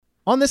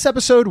On this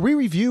episode, we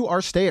review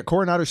our stay at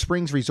Coronado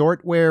Springs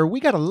Resort, where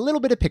we got a little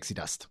bit of pixie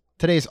dust.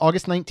 Today is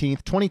August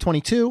 19th,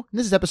 2022, and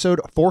this is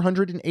episode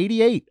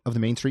 488 of the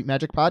Main Street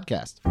Magic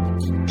Podcast.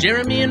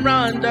 Jeremy and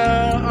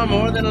Rhonda are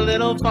more than a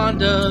little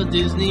fond of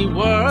Disney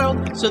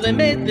World, so they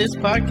made this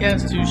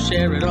podcast to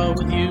share it all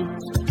with you.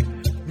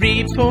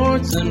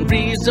 Reports and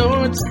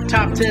resorts,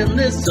 top 10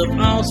 lists of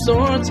all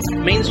sorts,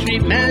 Main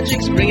Street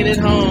Magic's bringing it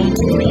home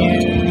for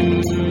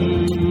you.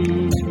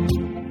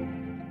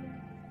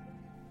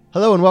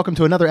 Hello and welcome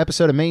to another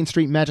episode of Main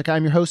Street Magic.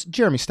 I'm your host,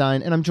 Jeremy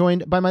Stein, and I'm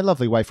joined by my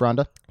lovely wife,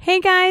 Rhonda.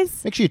 Hey,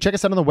 guys. Make sure you check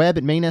us out on the web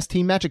at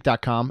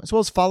mainstmagic.com, as well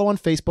as follow on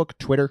Facebook,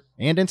 Twitter,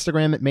 and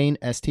Instagram at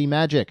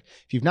mainstmagic.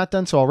 If you've not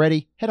done so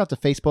already, head out to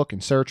Facebook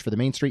and search for the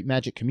Main Street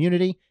Magic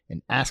community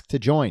and ask to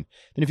join.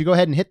 Then if you go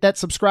ahead and hit that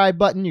subscribe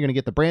button, you're going to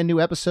get the brand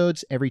new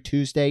episodes every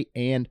Tuesday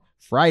and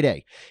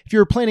Friday. If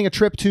you're planning a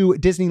trip to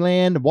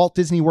Disneyland, Walt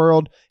Disney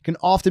World, it can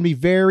often be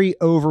very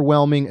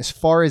overwhelming as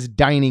far as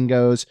dining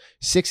goes.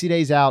 60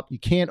 days out, you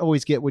can't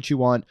always get what you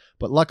want,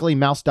 but luckily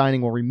Mouse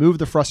Dining will remove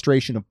the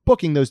frustration of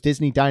booking those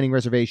Disney dining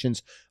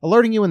reservations,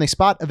 alerting you when they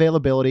spot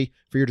availability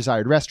for your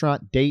desired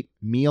restaurant, date,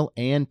 meal,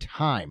 and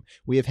time.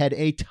 We have had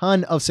a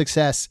ton of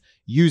success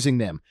using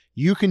them.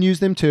 You can use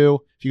them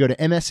too if you go to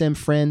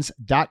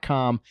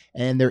msmfriends.com,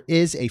 and there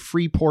is a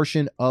free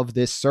portion of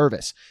this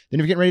service. Then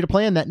if you're getting ready to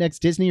plan that next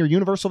Disney or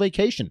Universal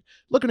vacation,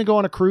 looking to go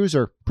on a cruise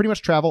or pretty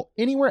much travel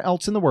anywhere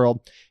else in the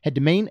world, head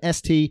to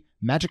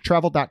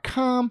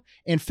mainstmagictravel.com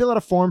and fill out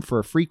a form for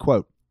a free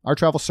quote. Our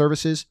travel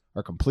services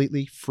are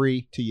completely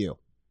free to you.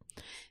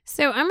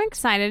 So I'm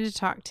excited to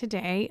talk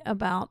today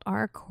about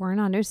our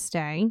Coronado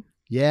stay.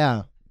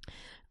 Yeah.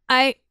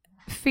 I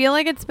feel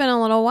like it's been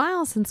a little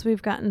while since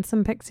we've gotten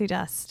some pixie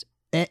dust.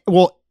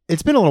 Well,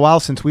 it's been a little while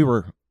since we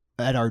were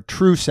at our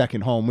true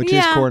second home, which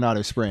is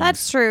Coronado Springs.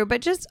 That's true.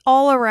 But just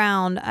all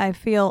around, I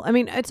feel,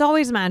 it's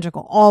always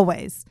magical,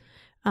 always.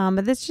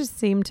 But this just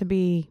seemed to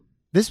be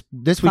This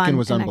weekend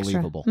was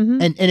unbelievable.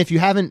 Mm-hmm. And if you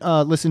haven't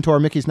listened to our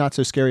Mickey's Not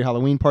So Scary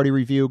Halloween Party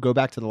review, go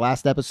back to the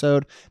last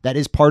episode. That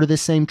is part of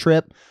this same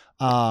trip.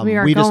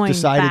 We just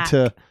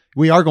decided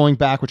we are going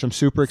back, which I'm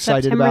super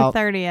excited about.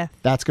 September 30th.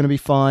 That's going to be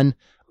fun.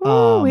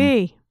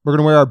 We're going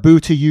to wear our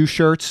Boo to You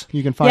shirts.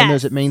 You can find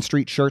those at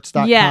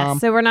mainstreetshirts.com. Yeah,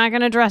 so we're not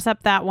going to dress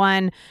up that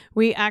one.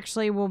 We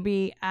actually will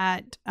be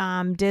at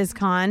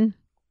DizCon.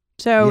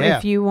 So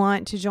if you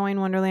want to join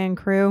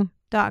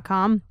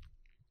wonderlandcrew.com,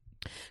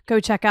 go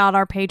check out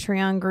our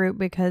Patreon group,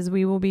 because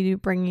we will be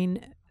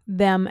bringing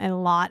them a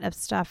lot of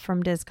stuff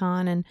from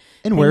DizCon.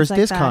 And where's like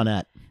DizCon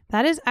at?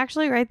 That is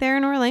actually right there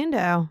in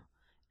Orlando.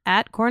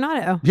 At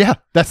Coronado. Yeah,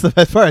 that's the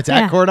best part. It's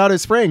at Coronado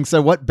Springs.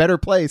 So what better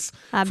place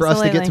for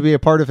us to get to be a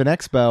part of an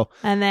expo?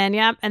 And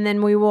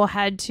then we will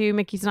head to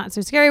Mickey's Not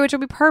So Scary, which will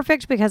be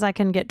perfect because I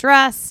can get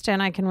dressed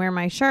and I can wear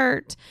my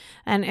shirt.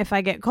 And if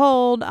I get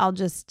cold, I'll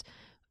just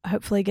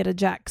hopefully get a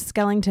Jack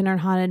Skellington or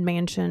Haunted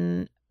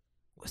Mansion,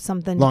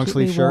 something long to keep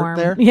sleeve me shirt warm.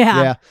 there.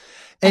 Yeah.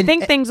 And, I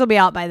think things will be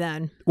out by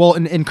then. Well,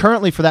 and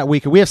currently for that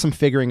week, we have some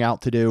figuring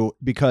out to do,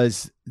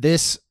 because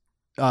this,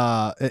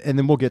 and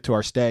then we'll get to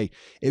our stay.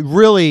 It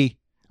really,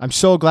 I'm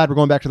so glad we're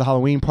going back to the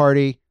Halloween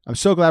party. I'm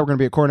so glad we're going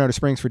to be at Coronado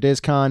Springs for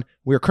DizCon.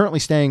 We are currently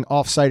staying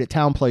off-site at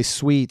Town Place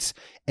Suites,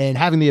 and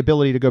having the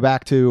ability to go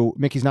back to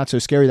Mickey's Not So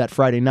Scary that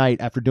Friday night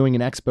after doing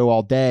an expo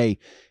all day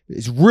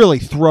is really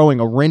throwing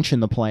a wrench in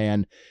the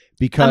plan,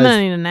 because I'm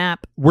gonna need a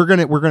nap. We're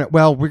gonna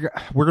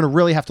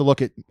really have to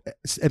look at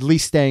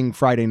least staying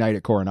Friday night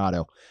at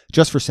Coronado,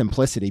 just for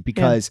simplicity,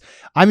 because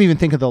I'm even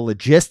thinking of the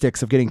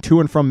logistics of getting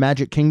to and from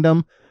Magic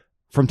Kingdom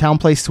from Town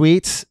Place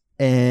Suites.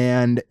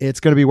 And it's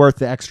going to be worth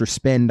the extra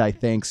spend, I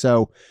think.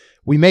 So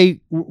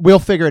we'll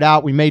figure it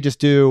out. We may just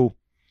do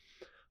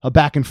a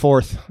back and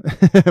forth,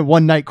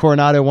 one night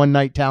Coronado, one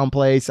night Town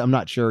Place. I'm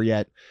not sure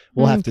yet.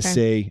 We'll have to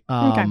see.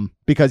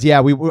 Because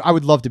I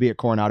would love to be at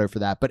Coronado for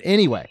that. But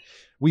anyway,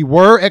 we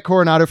were at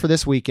Coronado for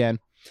this weekend,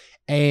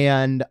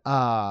 and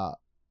I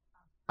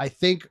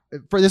think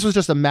this was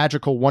just a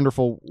magical,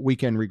 wonderful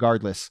weekend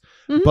regardless.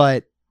 Mm-hmm.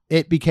 But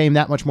it became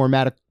that much more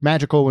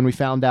magical when we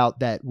found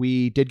out that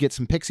we did get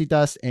some pixie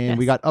dust, and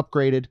we got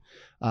upgraded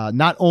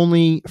not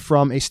only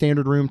from a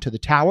standard room to the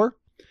tower,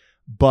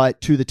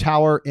 but to the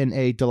tower in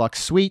a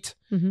deluxe suite,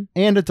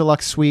 and a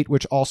deluxe suite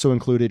which also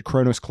included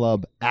Kronos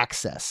Club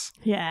access.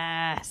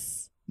 Yes.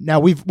 Now,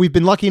 we've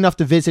been lucky enough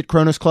to visit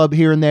Kronos Club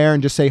here and there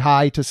and just say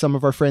hi to some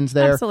of our friends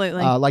there.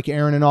 Absolutely. Like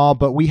Aaron and all,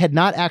 but we had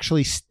not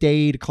actually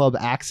stayed club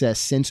access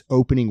since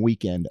opening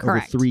weekend.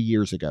 Correct. Over 3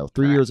 years ago.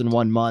 3 Correct. years and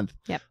 1 month.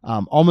 Yep.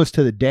 Almost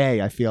to the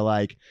day, I feel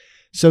like.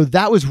 So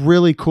that was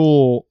really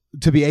cool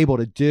to be able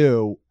to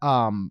do.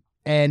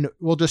 And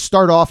we'll just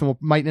start off, and we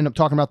might end up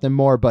talking about them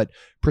more, but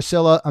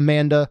Priscilla,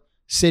 Amanda,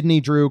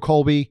 Sydney, Drew,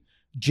 Colby,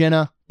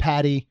 Jenna,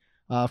 Patty,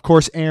 of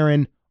course,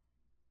 Aaron,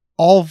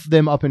 all of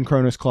them up in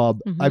Kronos Club.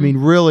 Mm-hmm. I mean,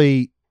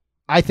 really,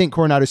 I think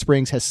Coronado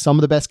Springs has some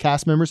of the best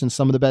cast members and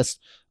some of the best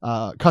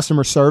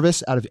customer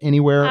service out of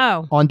anywhere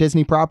on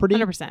Disney property.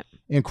 100%.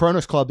 In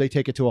Kronos Club, they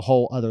take it to a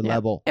whole other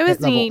level. It was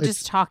neat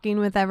just talking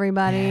with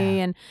everybody,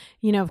 and,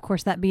 of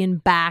course, that being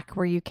back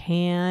where you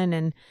can,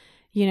 and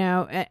you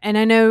know, and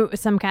I know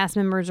some cast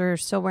members are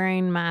still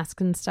wearing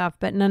masks and stuff,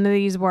 but none of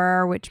these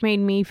were, which made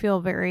me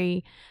feel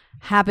very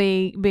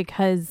happy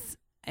because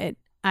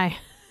I've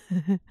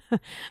been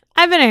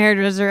a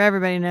hairdresser,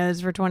 everybody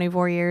knows, for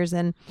 24 years,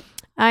 and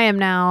I am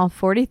now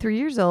 43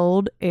 years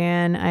old,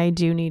 and I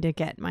do need to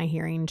get my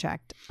hearing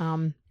checked.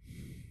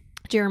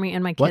 Jeremy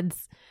and my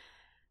kids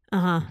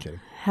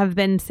have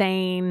been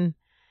saying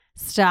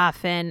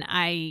stuff, and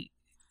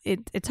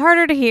it's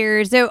harder to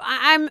hear. So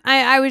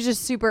I was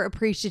just super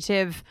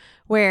appreciative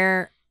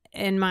where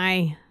in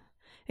my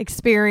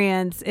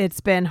experience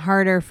it's been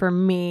harder for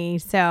me.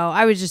 So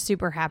I was just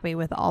super happy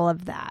with all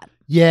of that.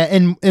 Yeah,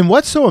 and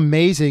what's so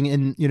amazing,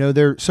 and you know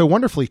they're so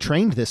wonderfully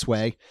trained this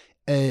way,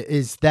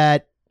 is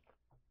that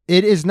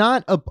it is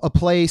not a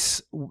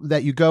place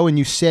that you go and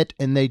you sit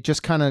and they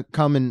just kind of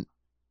come and,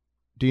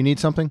 do you need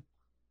something?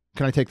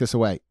 Can I take this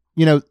away?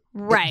 You know,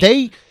 right.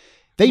 They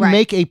Right.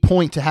 make a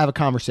point to have a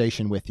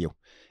conversation with you.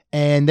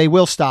 And they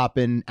will stop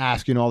and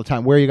ask you all the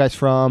time, where are you guys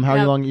from? How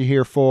long are you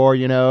here for?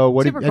 You know,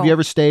 have you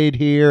ever stayed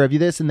here? Have you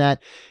this and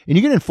that? And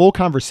you get in full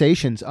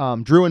conversations.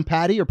 Drew and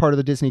Patty are part of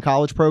the Disney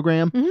College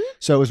program. Mm-hmm.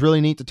 So it was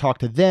really neat to talk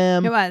to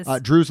them. It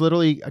was. Drew's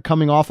literally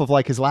coming off of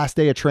like his last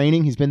day of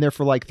training. He's been there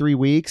for like 3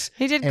 weeks.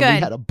 He did and good. We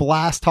had a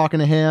blast talking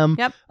to him.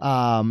 Yep.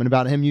 And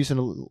about him using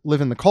to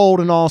live in the cold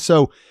and all.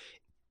 So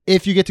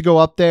if you get to go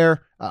up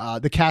there,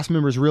 the cast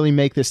members really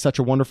make this such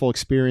a wonderful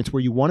experience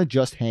where you want to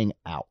just hang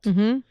out.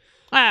 Mm-hmm.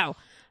 Wow.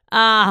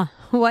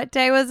 What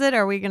day was it?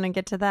 Are we going to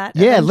get to that?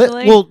 Yeah.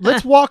 Eventually?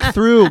 Let's walk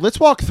through. Let's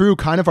walk through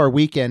kind of our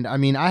weekend. I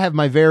mean, I have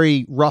my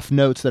very rough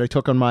notes that I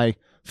took on my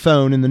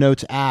phone in the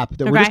notes app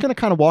that we're just going to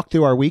kind of walk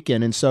through our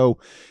weekend. And so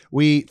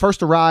we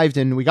first arrived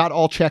and we got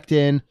all checked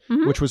in,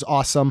 which was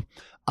awesome.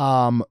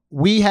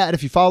 We had,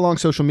 if you follow along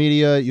social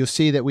media, you'll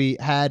see that we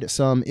had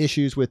some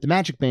issues with the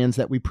Magic Bands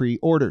that we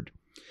pre-ordered.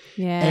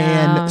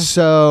 Yeah. And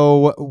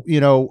so, you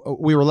know,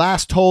 we were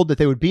last told that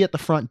they would be at the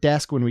front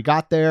desk when we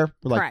got there.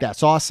 We're like, Correct.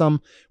 That's awesome.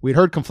 We'd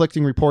heard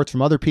conflicting reports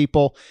from other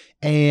people.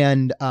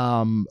 And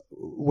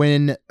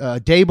when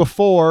day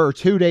before or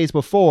 2 days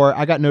before,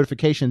 I got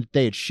notification that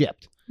they had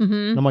shipped. Mm-hmm.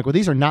 And I'm like, well,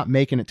 these are not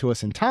making it to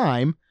us in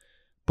time.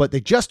 But they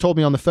just told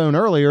me on the phone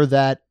earlier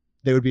that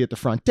they would be at the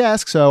front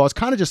desk. So I was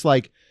kind of just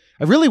like,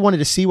 I really wanted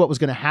to see what was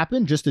going to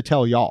happen just to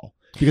tell y'all.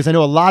 Because I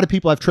know a lot of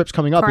people have trips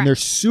coming up. Correct. And they're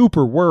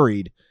super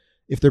worried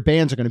if their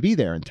bands are going to be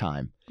there in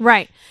time.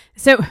 Right.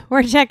 So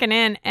we're checking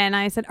in and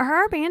I said, are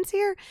our bands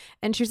here?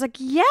 And she's like,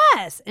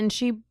 yes. And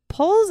she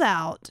pulls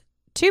out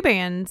 2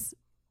 bands,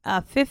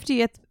 a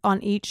 50th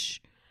on each,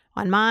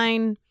 on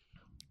mine,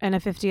 and a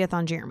 50th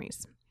on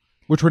Jeremy's.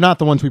 Which were not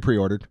the ones we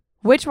pre-ordered.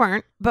 Which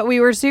weren't, but we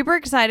were super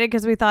excited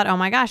because we thought, oh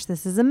my gosh,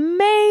 this is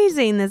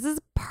amazing. This is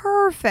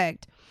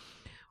perfect.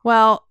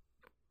 Well,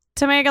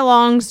 to make a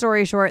long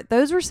story short,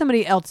 those were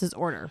somebody else's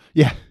order.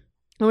 Yeah.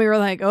 And we were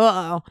like,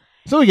 uh-oh.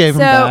 So we gave them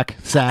back,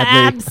 sadly.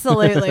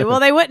 Absolutely. Well,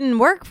 they wouldn't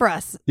work for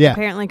us,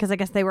 apparently, because I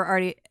guess they were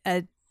already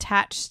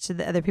attached to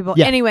the other people.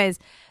 Yeah. Anyways,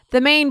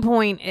 the main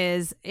point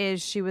is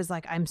she was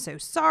like, I'm so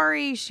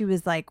sorry. She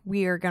was like,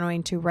 we are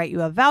going to write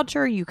you a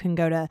voucher. You can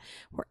go to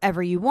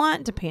wherever you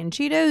want, to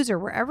Panchitos or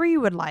wherever you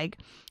would like,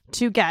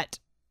 to get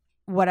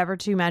whatever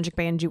 2 Magic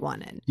Bands you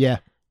wanted. Yeah.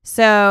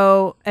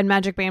 So, and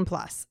Magic Band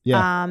Plus.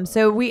 Yeah.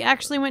 So we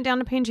actually went down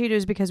to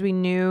Panchitos because we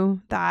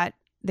knew that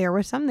there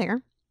was some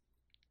there.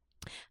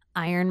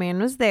 Iron Man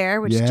was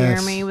there, which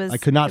Jeremy was. I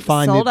could not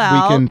find it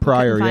out. weekend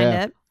prior.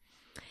 It.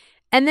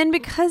 And then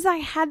because I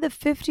had the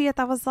 50th,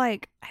 I was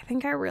like, I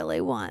think I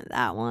really want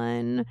that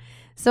one.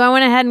 So I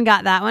went ahead and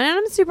got that one. And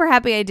I'm super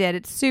happy I did.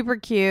 It's super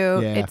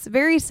cute. Yeah. It's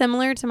very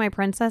similar to my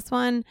princess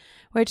one,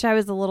 which I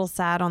was a little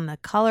sad on the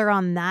color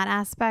on that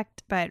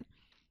aspect. But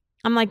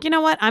I'm like, you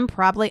know what? I'm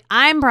probably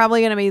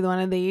going to be one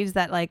of these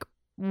that like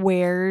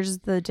wears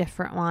the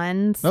different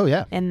ones. Oh,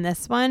 yeah. In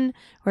this one.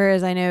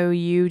 Whereas I know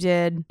you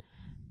did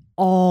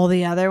all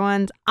the other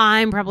ones.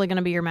 I'm probably going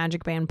to be your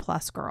Magic Band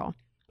Plus girl.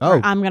 Oh,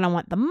 I'm going to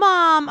want the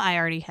mom. I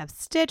already have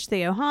Stitch,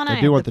 the Ohana.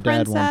 I do want the the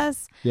dad one.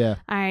 princess. Yeah.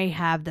 I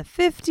have the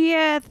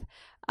 50th.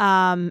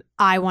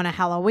 I want a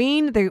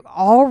Halloween. They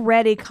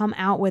already come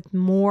out with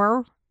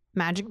more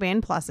Magic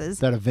Band Pluses.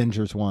 That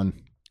Avengers one.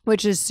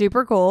 Which is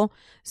super cool.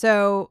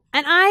 So,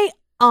 and I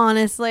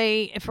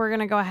honestly, if we're going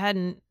to go ahead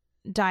and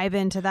dive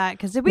into that,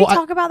 because did we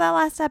talk about that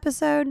last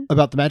episode?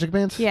 About the Magic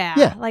Bands? Yeah.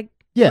 Yeah. Like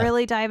Yeah.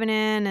 really diving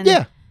in. And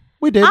Yeah.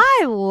 We did.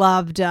 I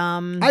loved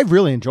them. I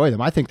really enjoy them.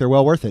 I think they're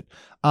well worth it.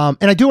 And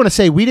I do want to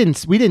say we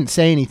didn't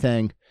say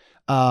anything.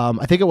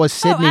 I think it was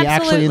Sydney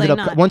actually ended up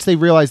not. Once they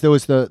realized there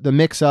was the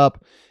mix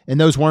up and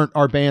those weren't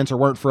our bands or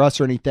weren't for us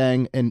or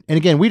anything. And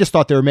again, we just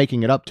thought they were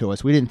making it up to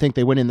us. We didn't think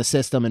they went in the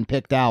system and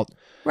picked out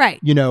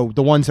the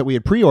ones that we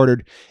had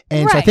pre-ordered.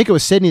 And so I think it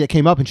was Sydney that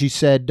came up and she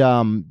said,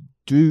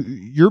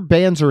 your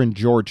bands are in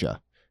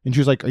Georgia. And she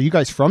was like, are you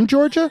guys from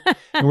Georgia?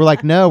 And we're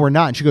like, no, we're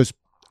not. And she goes,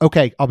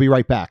 okay, I'll be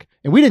right back.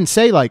 And we didn't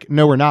say like,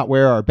 no, we're not,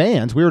 where are our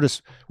bands? We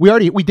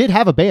did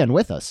have a band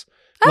with us.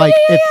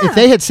 If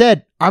they had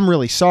said, I'm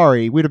really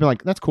sorry, we'd have been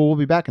like, that's cool. We'll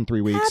be back in 3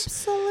 weeks.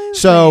 Absolutely.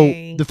 So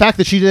the fact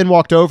that she then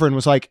walked over and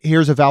was like,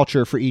 here's a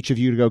voucher for each of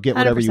you to go get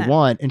whatever 100%. you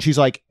want. And she's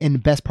like, and the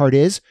best part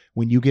is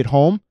when you get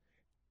home,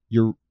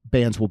 your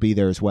bands will be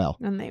there as well.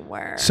 And they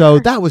were. So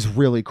that was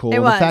really cool. It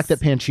And was. the fact that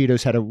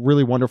Panchitos had a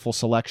really wonderful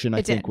selection,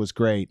 I think did. was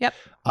great. Yep.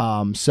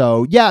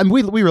 So yeah, and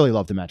we really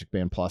love the Magic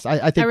Band Plus.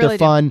 I think really they're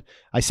do. fun.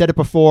 I said it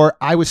before.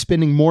 I was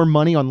spending more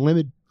money on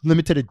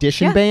limited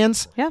edition Yeah.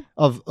 bands Yeah.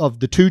 of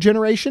the 2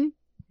 generation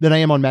than I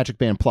am on Magic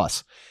Band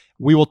Plus.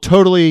 We will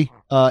totally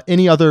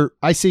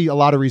I see a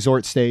lot of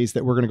resort stays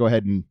that we're going to go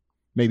ahead and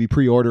maybe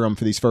pre-order them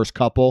for these first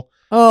couple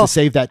to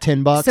save that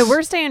 $10. So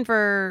we're staying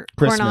for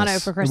Coronado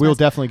for Christmas. We'll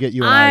definitely get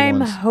you and I I'm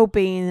ones.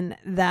 hoping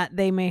that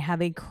they may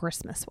have a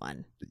Christmas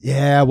one.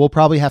 Yeah, we'll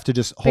probably have to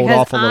just hold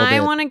off a little bit.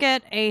 I want to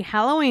get a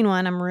Halloween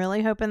one. I'm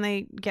really hoping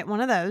they get one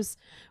of those,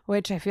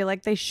 which I feel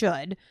like they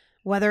should,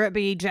 whether it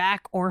be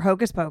Jack or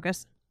Hocus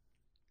Pocus.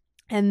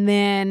 And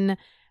then,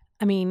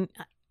 I mean,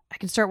 I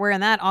can start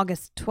wearing that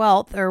August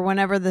 12th or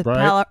whenever the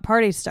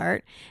parties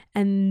start.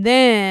 And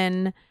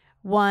then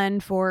one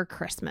for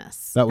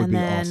Christmas. That would and be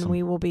then awesome.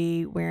 we will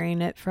be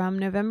wearing it from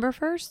November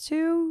 1st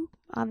to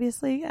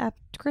obviously after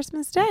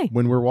Christmas Day.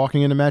 When we're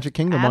walking into Magic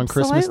Kingdom on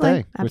Christmas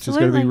Day, which is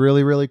going to be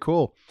really, really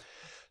cool.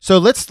 So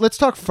let's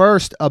talk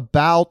first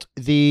about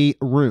the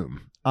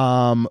room.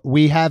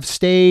 We have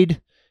stayed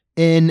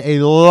in a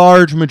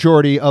large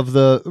majority of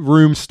the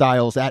room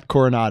styles at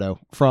Coronado,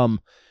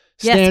 from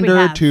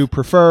standard to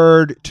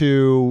preferred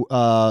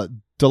to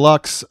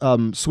deluxe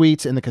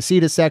suites in the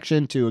casita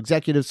section to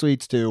executive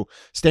suites to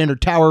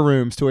standard tower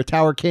rooms to a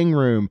Tower King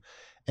room.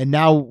 And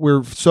now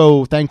we're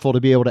so thankful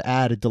to be able to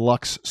add a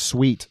deluxe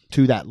suite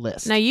to that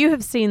list. Now, you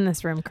have seen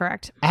this room,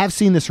 correct? I have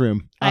seen this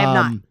room. I have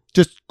not.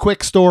 Just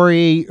quick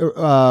story.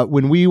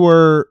 When we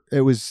were,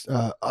 it was,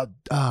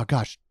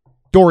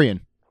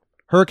 Dorian.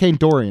 Hurricane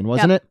Dorian,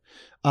 wasn't it?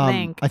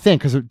 I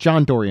think, because of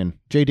John Dorian,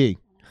 JD,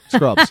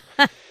 Scrubs.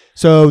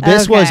 So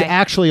this was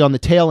actually on the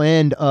tail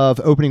end of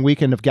opening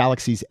weekend of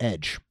Galaxy's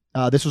Edge.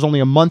 This was only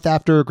a month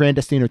after Grand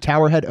Destino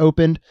Tower had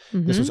opened.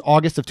 Mm-hmm. This was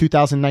August of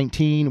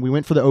 2019. We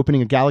went for the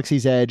opening of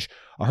Galaxy's Edge.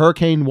 A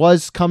hurricane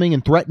was coming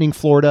and threatening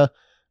Florida,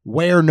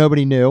 where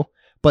nobody knew.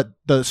 But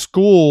the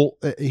school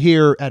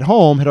here at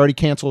home had already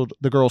canceled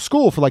the girls'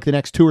 school for like the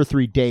next 2 or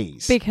 3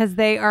 days. Because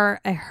they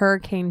are a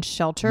hurricane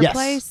shelter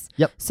place.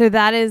 Yep. So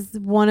that is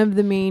one of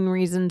the main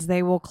reasons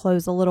they will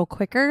close a little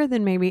quicker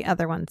than maybe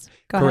other ones.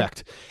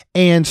 Correct.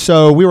 And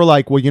so we were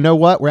like, well, you know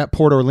what? We're at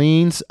Port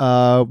Orleans.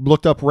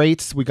 Looked up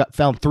rates. We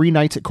found 3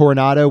 nights at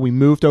Coronado. We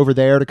moved over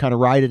there to kind of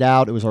ride it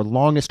out. It was our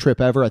longest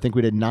trip ever. I think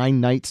we did 9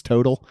 nights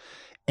total.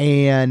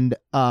 And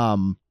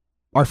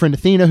our friend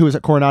Athena, who was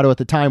at Coronado at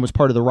the time, was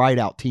part of the ride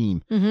out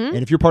team. Mm-hmm.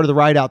 And if you're part of the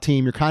ride out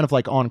team, you're kind of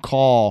like on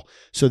call.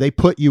 So they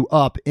put you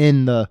up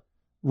in a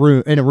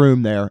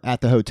room there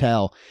at the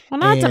hotel. Well,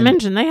 not to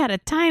mention they had a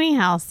tiny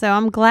house, so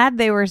I'm glad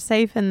they were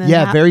safe in the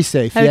very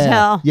safe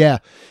hotel. Yeah.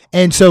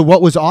 And so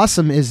what was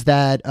awesome is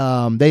that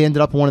they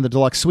ended up in one of the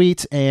deluxe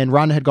suites, and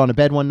Rhonda had gone to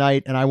bed one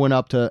night, and I went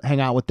up to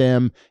hang out with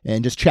them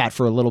and just chat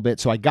for a little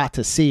bit. So I got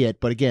to see it.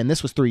 But again,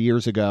 this was 3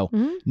 years ago.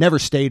 Mm-hmm. Never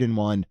stayed in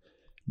one.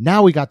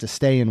 Now we got to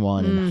stay in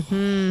one, and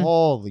Mm-hmm.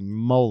 holy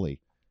moly!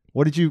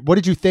 What did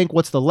you think?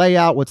 What's the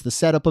layout? What's the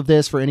setup of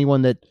this for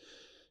anyone that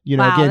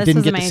again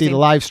didn't get to see the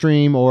live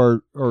stream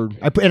or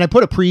I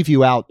put a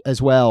preview out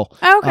as well.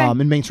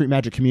 In Main Street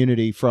Magic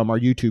Community from our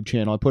YouTube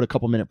channel. I put a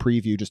couple minute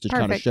preview just to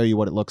kind of show you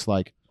what it looks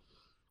like.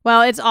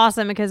 Well, it's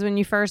awesome because when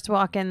you first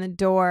walk in the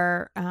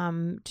door,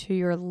 to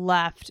your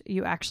left,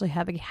 you actually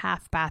have a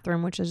half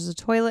bathroom, which is a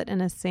toilet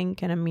and a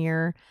sink and a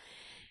mirror.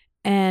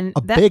 And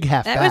big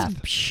half that bath.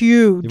 was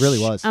huge. It really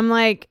was. I'm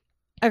like,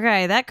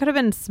 okay, that could have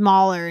been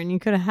smaller and you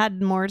could have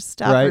had more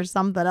stuff or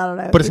something. I don't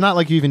know. But it's not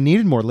like you even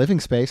needed more living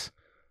space.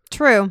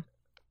 True.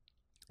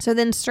 So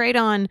then straight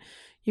on,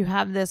 you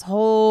have this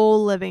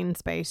whole living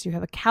space. You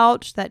have a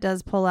couch that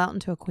does pull out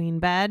into a queen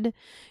bed.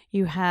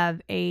 You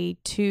have a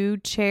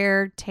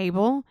 2-chair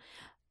table.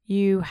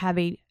 You have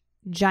a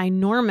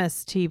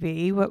ginormous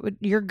TV.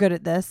 You're good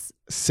at this.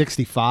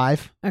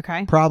 65.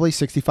 Okay. Probably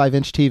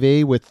 65-inch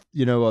TV with,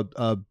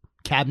 a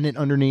cabinet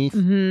underneath.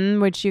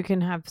 Mm-hmm, which you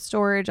can have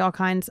storage, all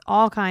kinds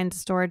of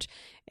storage.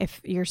 If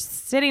you're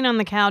sitting on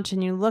the couch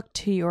and you look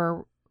to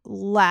your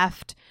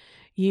left,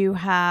 you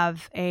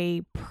have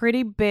a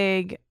pretty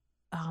big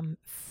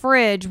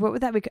fridge. What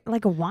would that be?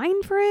 Like a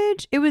wine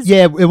fridge? It was.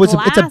 Yeah, it was.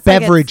 Glass, it's a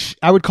beverage.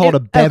 I would call it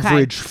a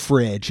beverage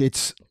fridge.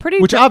 It's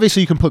pretty. Which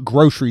obviously you can put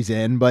groceries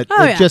in, but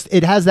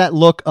it has that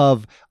look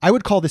of. I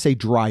would call this a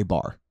dry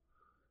bar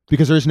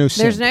because there's no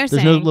sink. There's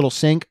no little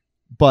sink,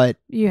 but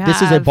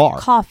this is a bar.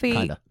 Coffee,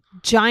 kinda.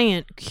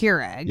 Giant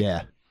Keurig.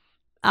 Yeah.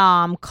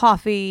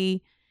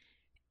 Coffee,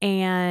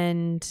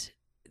 and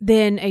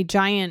then a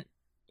giant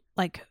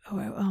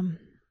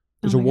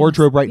there's a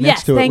wardrobe right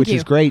next to it, which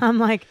is great. I'm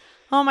like,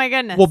 oh my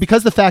goodness. Well,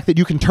 because the fact that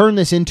you can turn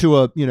this into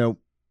a,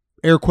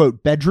 air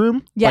quote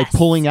bedroom by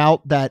pulling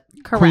out that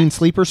queen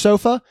sleeper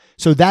sofa.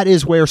 So that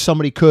is where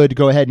somebody could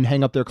go ahead and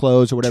hang up their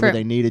clothes or whatever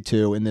they needed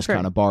to in this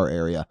kind of bar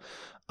area.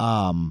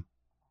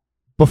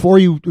 Before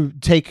you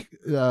take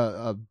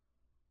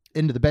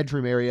into the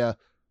bedroom area,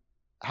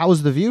 how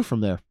was the view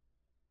from there?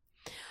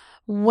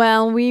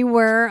 Well, we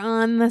were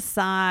on the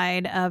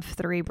side of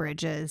Three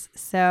Bridges.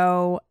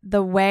 So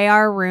the way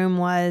our room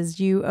was,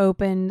 you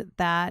opened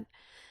that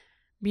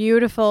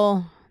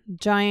beautiful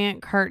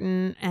giant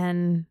curtain,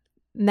 and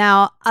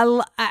now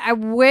I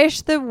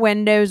wish the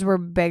windows were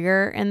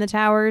bigger in the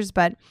towers,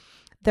 but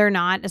they're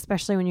not,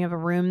 especially when you have a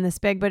room this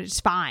big, but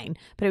it's fine.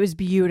 But it was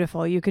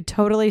beautiful. You could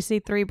totally see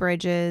Three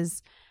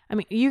Bridges. I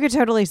mean, you could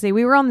totally see.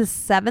 We were on the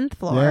 7th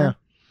floor,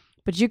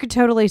 but you could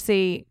totally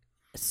see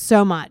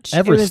so much.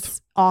 Everest. It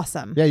was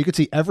awesome. Yeah, you could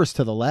see Everest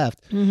to the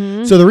left.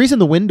 Mm-hmm. So the reason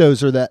the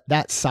windows are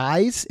that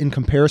size in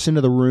comparison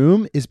to the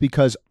room is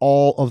because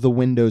all of the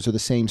windows are the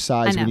same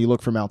size when you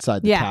look from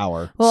outside the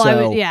tower. Well,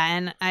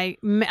 and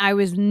I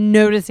was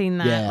noticing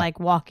that like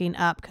walking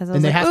up because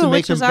they have to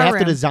make them. They have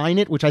to design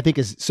it, which I think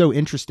is so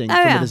interesting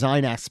from a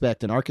design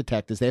aspect and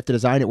architect. Is they have to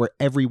design it where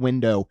every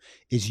window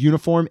is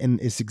uniform and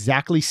is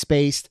exactly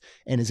spaced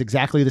and is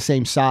exactly the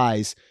same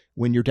size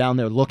when you're down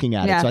there looking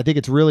at it. So I think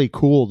it's really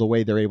cool the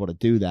way they're able to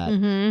do that.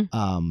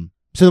 Mm-hmm.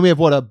 So then we have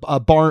a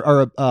barn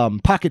or a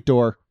pocket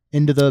door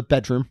into the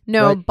bedroom.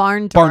 No, right?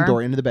 barn door. Barn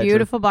door into the bedroom.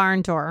 Beautiful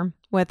barn door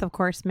with, of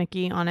course,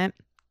 Mickey on it.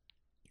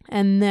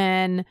 And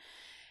then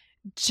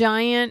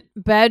giant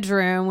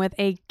bedroom with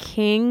a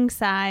king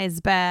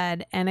size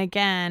bed. And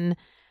again,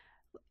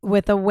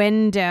 with a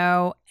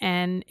window.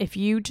 And if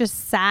you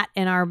just sat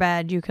in our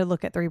bed, you could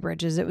look at Three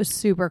Bridges. It was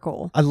super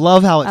cool. I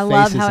love how it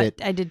faces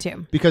it. I did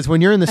too. Because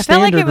when you're in the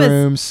standard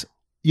rooms,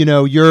 you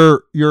know,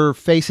 you're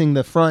facing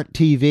the front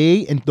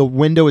TV and the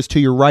window is to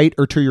your right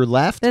or to your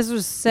left. This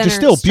was center, which is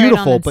still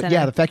beautiful, but center.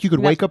 yeah, the fact you could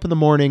wake up in the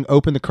morning,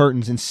 open the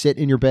curtains and sit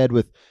in your bed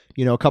with,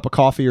 you know, a cup of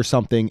coffee or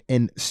something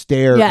and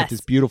stare at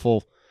this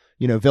beautiful,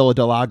 you know, Villa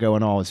del Lago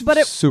and all is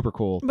super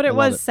cool. But it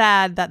was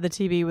sad that the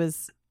TV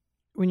was,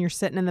 when you're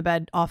sitting in the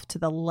bed, off to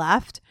the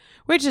left,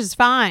 which is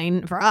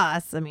fine for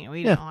us. I mean,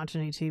 we didn't watch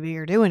any TV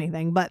or do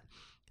anything, but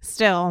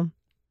still,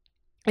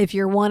 if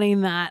you're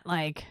wanting that,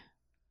 like,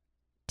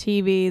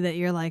 TV that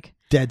you're like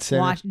dead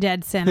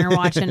center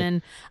watching,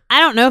 and I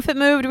don't know if it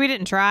moved. We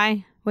didn't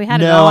try. We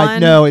had it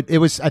on. It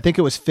was. I think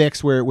it was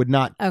fixed where it would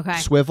not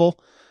swivel.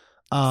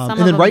 And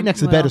then right next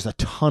to the bed is a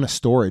ton of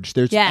storage.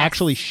 There's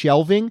actually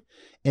shelving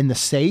in the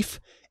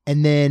safe,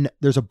 and then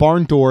there's a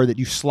barn door that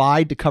you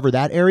slide to cover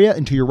that area,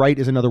 and to your right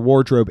is another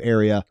wardrobe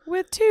area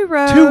with two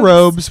robes. Two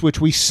robes, which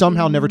we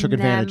somehow never took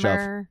advantage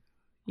of.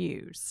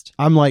 Used.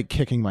 I'm like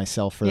kicking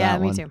myself for that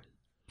one. Yeah, me too.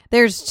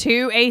 There's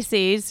 2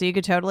 ACs, so you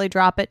could totally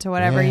drop it to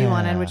whatever you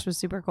wanted, which was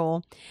super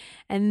cool.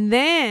 And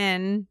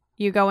then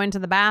you go into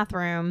the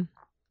bathroom,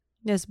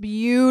 this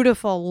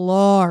beautiful,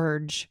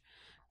 large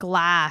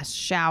glass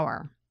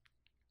shower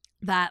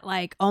that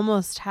like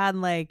almost had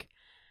like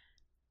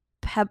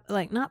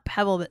not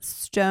pebble, but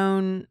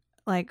stone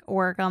like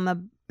work on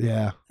the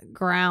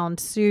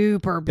ground.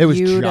 Super beautiful.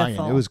 It was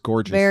giant. It was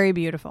gorgeous. Very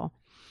beautiful.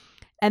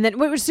 And then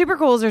what was super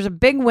cool is there's a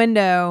big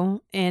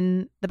window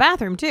in the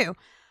bathroom too,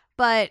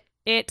 but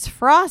it's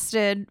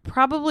frosted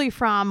probably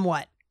from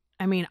what?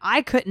 I mean,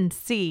 I couldn't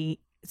see.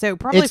 So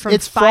probably from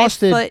 5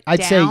 frosted, foot I'd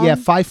down. say,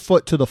 5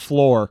 foot to the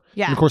floor.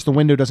 Yeah. And of course, the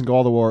window doesn't go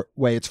all the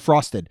way. It's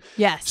frosted.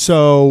 Yes.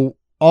 So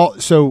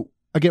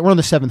again, we're on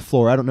the 7th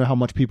floor. I don't know how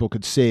much people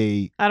could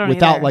see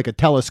without like a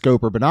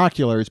telescope or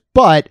binoculars,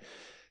 but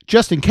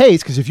just in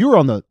case, because if you were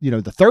on the,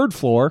 the 3rd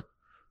floor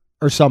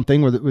or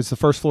something, where it was the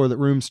first floor that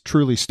rooms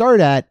truly start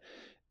at,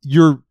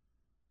 your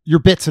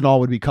bits and all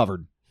would be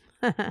covered.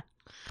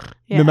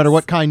 No matter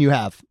what kind you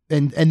have.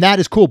 And that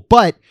is cool.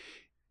 But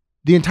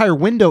the entire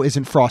window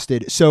isn't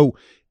frosted. So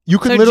you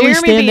could literally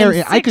stand there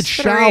and I could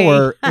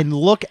shower and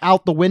look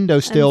out the window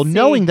still,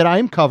 knowing that I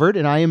am covered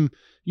and I am,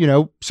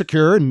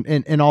 secure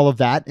and all of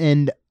that.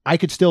 And I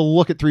could still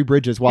look at Three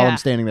Bridges while I'm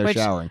standing there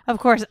showering. Of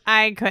course,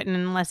 I couldn't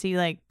unless he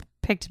like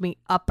picked me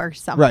up or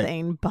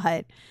something,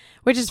 but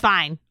which is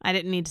fine. I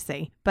didn't need to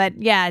see.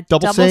 But yeah,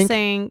 double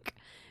sink,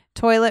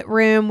 toilet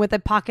room with a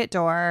pocket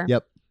door.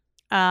 Yep.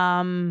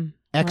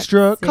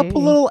 Extra, a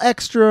couple little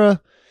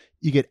extra.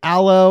 You get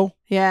aloe.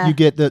 Yeah. You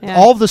get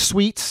all the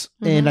suites,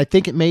 and I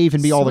think it may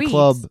even be all the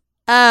club.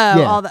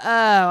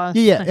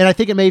 Yeah, and I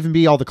think it may even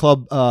be all the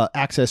club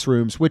access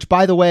rooms. Which,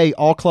 by the way,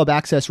 all club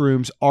access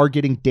rooms are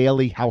getting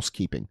daily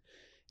housekeeping.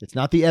 It's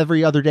not the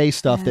every other day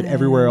stuff that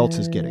everywhere else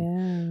is getting.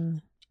 Yeah.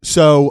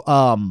 So,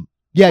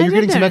 you're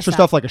getting some extra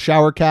stuff like a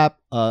shower cap.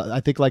 I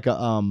think like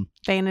a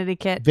vanity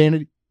kit,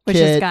 which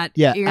has got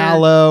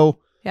aloe.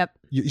 Yep.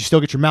 You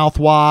still get your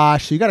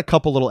mouthwash. So you got a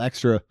couple little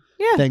extra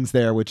things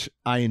there, which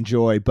I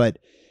enjoy. But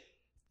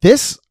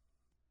this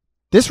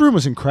room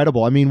was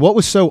incredible. I mean, what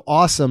was so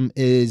awesome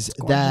is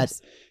that,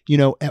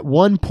 at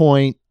one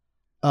point,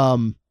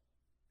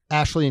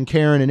 Ashley and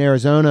Karen in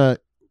Arizona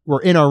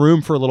were in our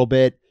room for a little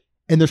bit,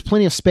 and there's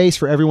plenty of space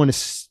for everyone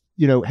to,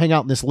 hang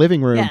out in this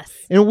living room. Yes.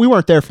 And we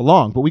weren't there for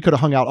long, but we could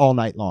have hung out all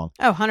night long.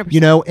 Oh,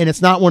 100%. And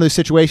it's not one of those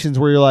situations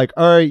where you're like,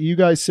 all right, you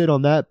guys sit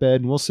on that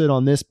bed and we'll sit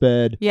on this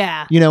bed.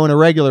 Yeah. In a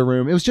regular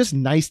room. It was just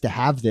nice to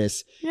have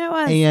this. Yeah, it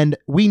was. And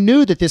we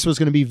knew that this was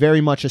going to be very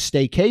much a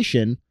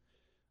staycation.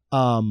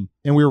 And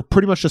we were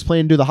pretty much just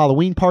planning to do the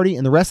Halloween party,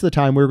 and the rest of the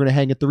time we were going to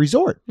hang at the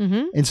resort.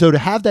 Mm-hmm. And so to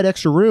have that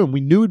extra room,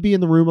 we knew we'd be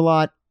in the room a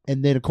lot.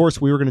 And then, of course,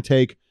 we were going to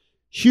take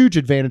huge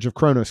advantage of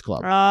Kronos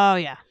Club. Oh,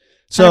 yeah. 100%.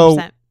 So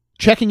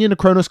checking into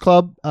Kronos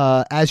Club,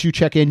 as you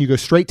check in, you go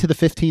straight to the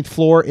 15th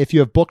floor if you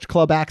have booked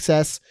club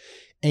access,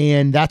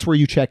 and that's where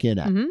you check in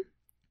at. Mm-hmm.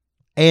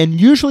 And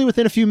usually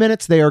within a few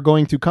minutes, they are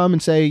going to come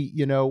and say,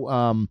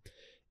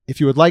 if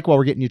you would like, while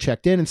we're getting you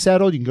checked in and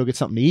settled, you can go get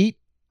something to eat.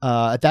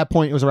 At that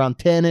point, it was around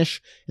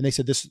 10-ish, and they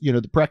said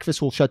the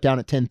breakfast will shut down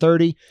at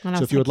 10:30.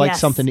 So if you would like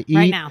something to eat,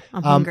 right now,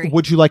 I'm hungry.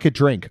 Would you like a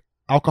drink,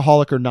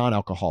 alcoholic or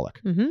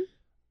non-alcoholic? Mm-hmm.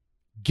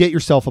 Get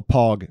yourself a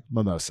Pog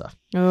mimosa.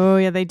 Oh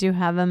yeah, they do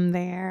have them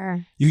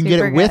there. You can get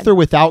it with or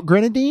without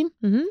grenadine.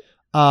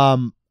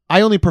 Mm-hmm. I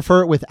only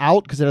prefer it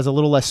without because it has a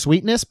little less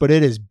sweetness, but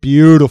it is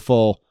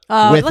beautiful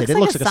with it. It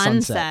looks like a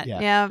sunset.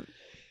 Yeah.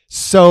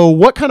 So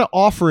what kind of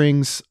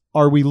offerings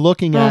are we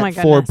looking at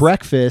for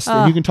breakfast?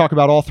 And you can talk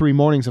about all 3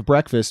 mornings of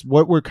breakfast.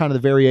 What were kind of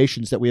the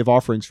variations that we have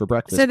offerings for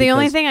breakfast? So the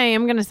only thing I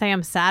am going to say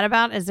I'm sad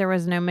about is there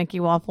was no Mickey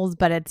waffles,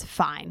 but it's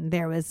fine.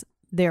 There was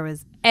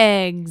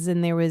eggs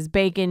and there was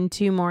bacon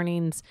 2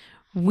 mornings.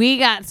 We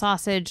got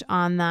sausage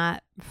on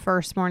that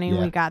first morning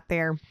we got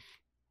there,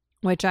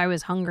 which I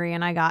was hungry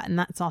and and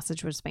that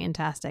sausage was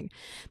fantastic.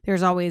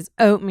 There's always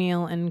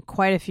oatmeal and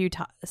quite a few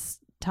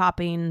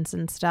toppings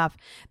and stuff.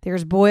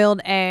 There's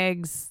boiled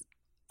eggs,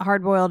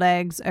 hard-boiled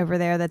eggs over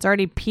there that's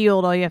already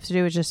peeled. All you have to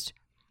do is just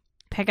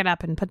pick it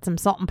up and put some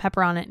salt and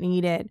pepper on it and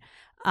eat it.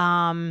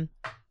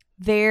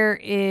 There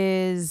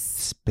is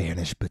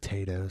Spanish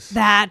potatoes.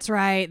 That's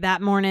right.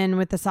 That morning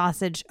with the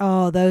sausage.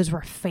 Oh, those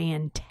were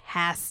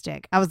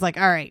fantastic. I was like,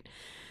 all right,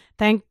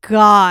 thank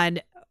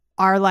God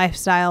our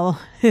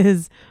lifestyle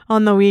is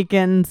on the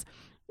weekends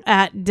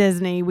at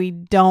Disney. We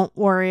don't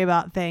worry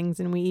about things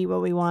and we eat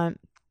what we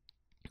want.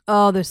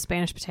 Oh, those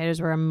Spanish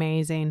potatoes were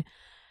amazing.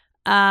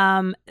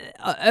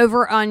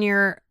 Over on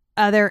your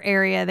other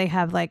area, they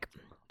have like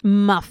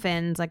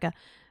muffins, like a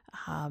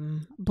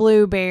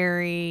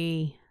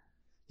blueberry.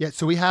 Yeah,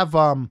 so we have,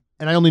 and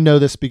I only know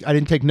this because I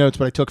didn't take notes,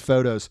 but I took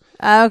photos.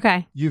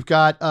 Okay. You've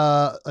got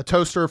a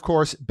toaster, of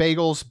course,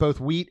 bagels, both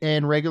wheat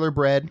and regular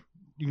bread.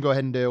 You can go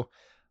ahead and do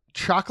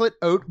chocolate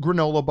oat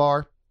granola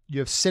bar. You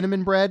have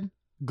cinnamon bread,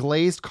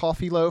 glazed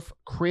coffee loaf,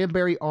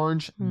 cranberry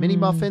orange mini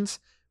muffins,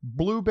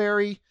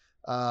 blueberry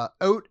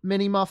oat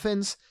mini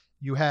muffins.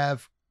 You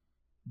have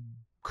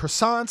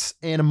croissants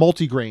and a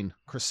multigrain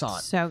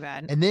croissant. So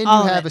good. And then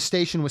you have a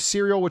station with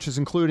cereal, which is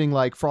including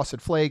like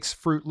Frosted Flakes,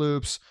 Fruit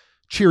Loops,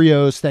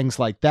 Cheerios, things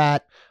like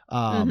that.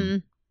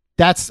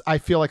 That's, I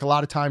feel like a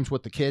lot of times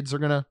what the kids are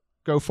going to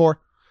go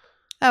for.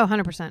 Oh,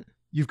 100%.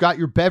 You've got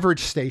your beverage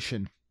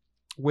station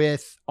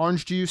with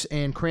orange juice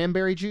and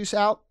cranberry juice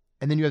out.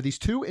 And then you have these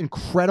 2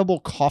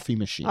 incredible coffee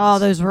machines. Oh,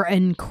 those were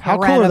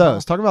incredible. How cool are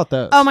those? Talk about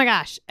those. Oh my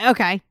gosh.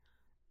 Okay.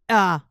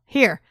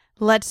 Here,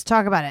 let's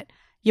talk about it.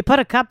 You put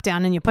a cup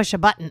down and you push a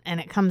button and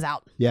it comes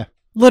out. Yeah.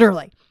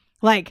 Literally.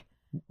 Like,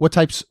 What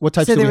types so do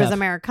we there was have?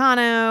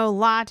 Americano,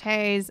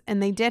 lattes,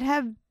 and they did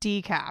have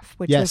decaf,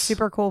 which was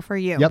super cool for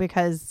you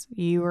because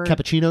you were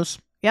cappuccinos.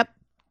 Yep.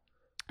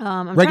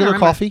 Regular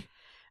coffee.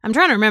 I'm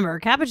trying to remember.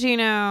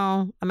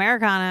 Cappuccino,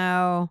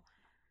 Americano,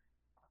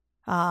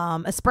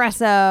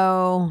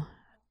 espresso.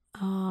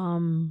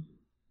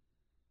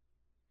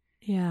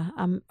 Yeah,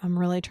 I'm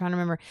really trying to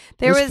remember.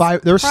 There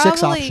were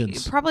 6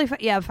 options. Probably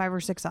 5 or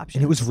 6 options.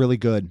 And it was really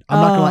good.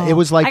 I'm not gonna lie. It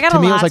was like, to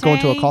me, it was like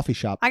going to a coffee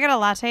shop. I got a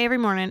latte every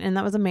morning and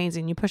that was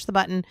amazing. You push the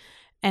button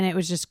and it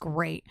was just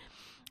great.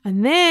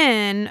 And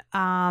then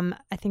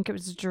I think it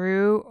was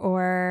Drew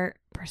or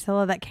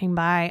Priscilla that came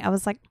by. I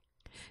was like,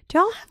 do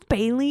y'all have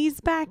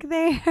Bailey's back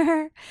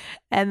there?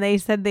 And they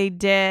said they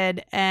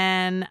did.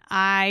 And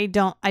I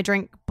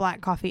drink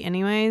black coffee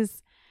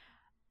anyways.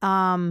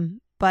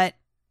 But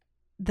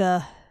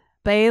the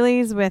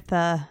Bailey's with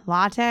the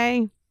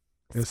latte,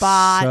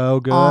 spot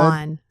so good.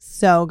 on.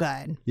 So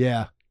good.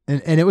 Yeah.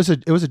 And it was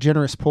a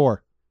generous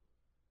pour.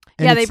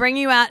 And yeah, they bring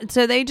you out.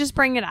 So they just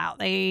bring it out.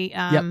 They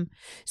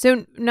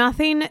So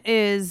nothing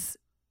is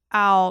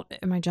out.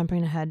 Am I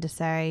jumping ahead to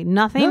say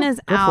nothing is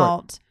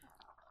out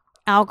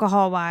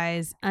alcohol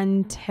wise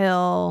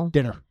until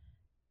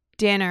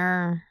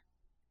dinner,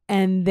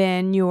 and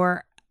then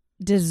your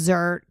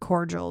dessert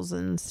cordials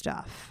and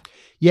stuff.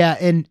 Yeah,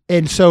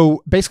 and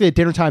so basically at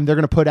dinner time, they're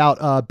going to put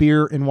out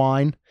beer and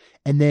wine.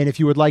 And then if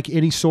you would like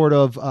any sort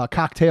of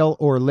cocktail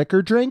or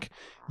liquor drink,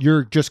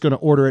 you're just going to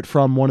order it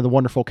from one of the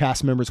wonderful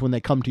cast members when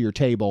they come to your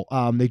table.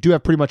 They do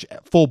have pretty much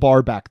full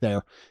bar back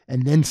there.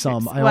 And then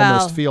some, I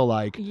almost feel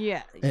like,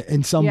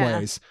 in some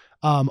ways.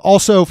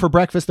 Also for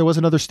breakfast, there was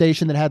another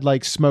station that had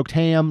like smoked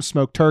ham,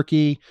 smoked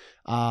turkey.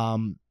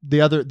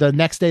 The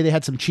next day they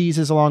had some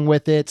cheeses along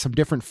with it, some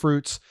different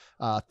fruits,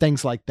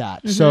 things like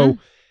that. Mm-hmm. So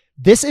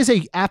this is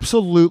a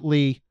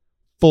absolutely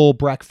full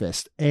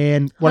breakfast.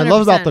 And what 100%. I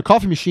love about the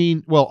coffee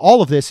machine, well,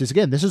 all of this is,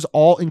 again, this is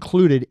all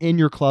included in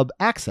your club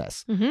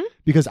access. Mm-hmm.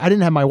 Because I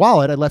didn't have my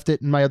wallet. I left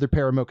it in my other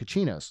pair of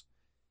mochachinos.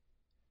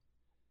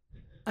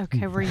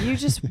 Okay, were you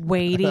just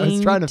waiting? I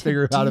was trying to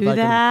figure out if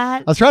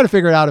I was trying to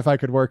figure out if I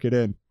could work it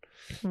in.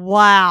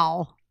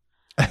 Wow.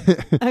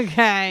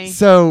 Okay.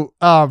 So,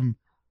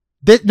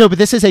 but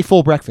this is a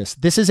full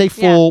breakfast. This is a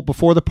full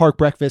before the park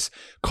breakfast.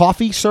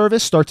 Coffee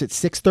service starts at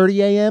 6:30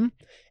 a.m.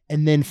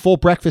 and then full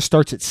breakfast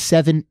starts at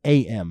 7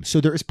 a.m. So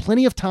there is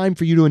plenty of time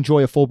for you to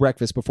enjoy a full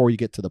breakfast before you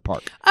get to the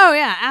park. Oh,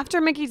 yeah. After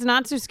Mickey's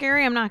Not So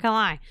Scary, I'm not going to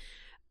lie.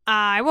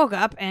 I woke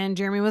up and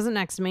Jeremy wasn't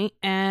next to me.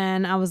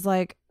 And I was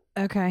like,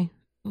 okay,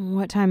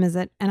 what time is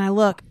it? And I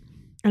look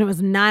and it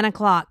was 9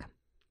 o'clock.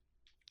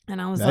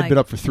 And I was I'd been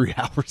up for 3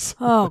 hours.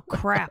 Oh,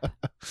 crap.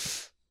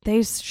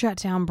 They shut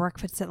down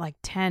breakfast at like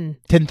 10.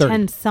 10:30.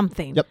 10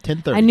 something. Yep,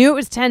 10:30. I knew it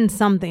was 10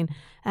 something.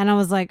 And I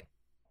was like,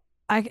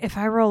 if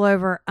I roll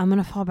over, I'm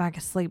going to fall back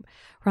asleep.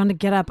 Run to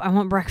get up. I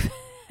want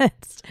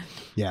breakfast.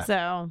 Yeah.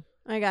 So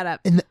I got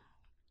up. And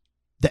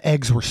the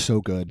eggs were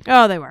so good.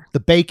 Oh, they were. The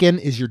bacon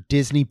is your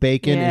Disney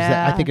bacon.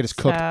 Yeah, I think it is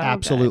cooked so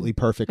absolutely good.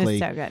 perfectly.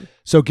 It's so good.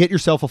 So get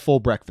yourself a full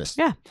breakfast.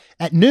 Yeah.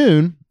 At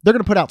noon, they're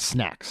going to put out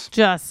snacks.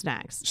 Just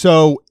snacks.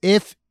 So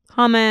if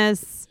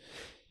Hummus,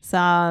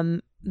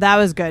 that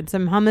was good.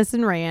 Some hummus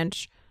and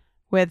ranch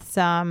with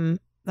some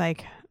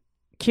like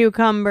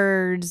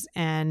cucumbers,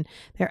 and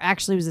there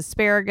actually was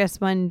asparagus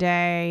one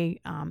day,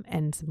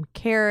 and some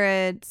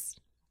carrots.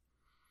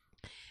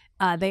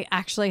 They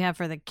actually have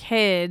for the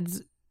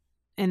kids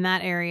in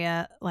that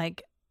area,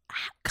 like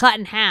cut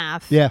in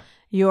half. Yeah.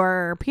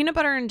 Your peanut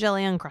butter and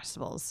jelly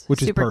Uncrustables,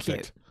 Which is super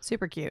perfect. cute,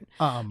 super cute.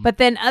 but But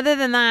then other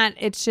than that,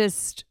 it's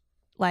just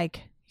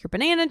like your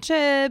banana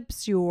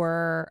chips,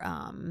 your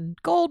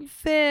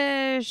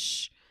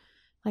goldfish,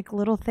 like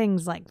little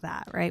things like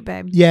that, right,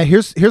 babe? yeah,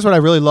 here's what I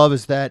really love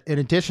is that in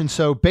addition,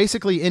 so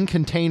basically in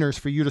containers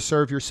for you to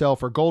serve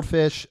yourself are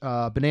goldfish,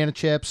 banana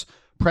chips,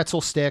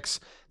 pretzel sticks.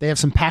 They have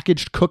some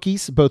packaged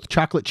cookies, both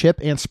chocolate chip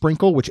and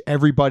sprinkle, which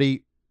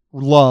everybody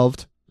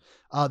loved.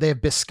 They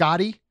have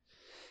biscotti.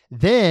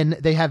 Then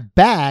they have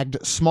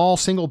bagged small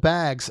single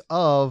bags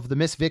of the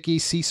Miss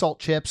Vicky's sea salt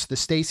chips, the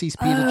Stacy's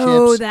pita chips.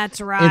 Oh, that's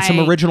right. And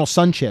some original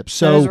Sun chips.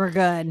 So those were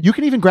good. you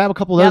can even grab a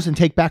couple of those and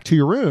take back to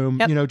your room,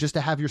 Yep. just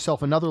to have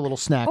yourself another little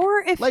snack.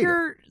 Or if later.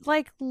 you're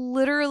like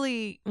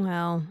literally,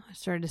 well, I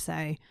started to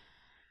say,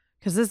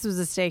 because this was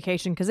a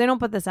staycation, because they don't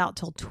put this out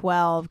till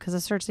 12, because I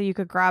started to say you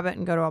could grab it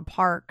and go to a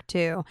park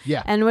too.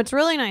 Yeah. And what's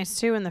really nice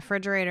too, in the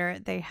refrigerator,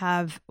 they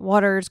have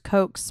waters,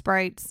 Cokes,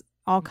 Sprites,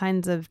 all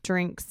kinds of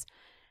drinks.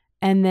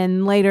 And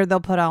then later they'll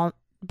put out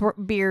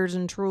beers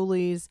and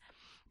Trulies.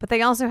 But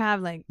they also have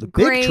like the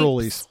grapes. big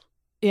Trulies.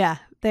 Yeah.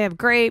 They have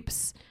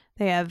grapes.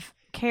 They have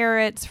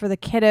carrots for the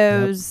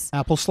kiddos. Yep.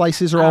 Apple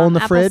slices are all in the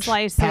apple fridge,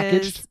 slices,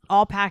 packaged.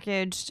 all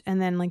packaged.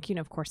 And then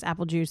of course,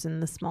 apple juice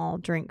and the small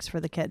drinks for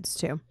the kids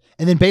too.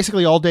 And then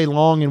basically all day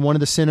long in one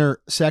of the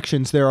center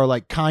sections, there are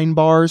like Kind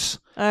bars.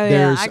 Oh,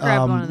 There's yeah. I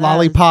grabbed one of those.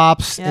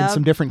 lollipops and Yep.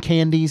 some different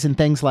candies and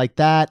things like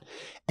that.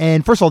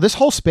 And first of all, this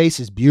whole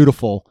space is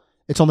beautiful.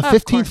 It's on the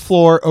 15th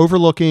floor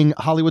overlooking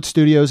Hollywood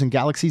Studios and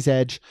Galaxy's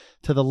Edge.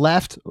 To the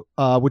left,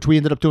 which we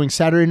ended up doing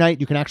Saturday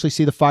night, you can actually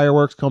see the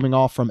fireworks coming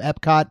off from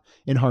Epcot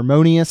in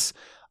Harmonious.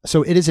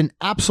 So it is an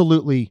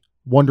absolutely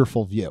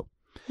wonderful view.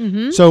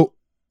 Mm-hmm. So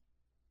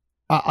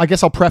I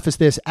guess I'll preface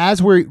this.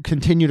 As we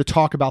continue to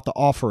talk about the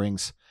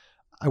offerings,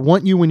 I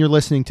want you, when you're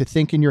listening, to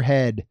think in your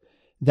head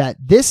that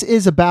this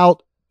is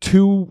about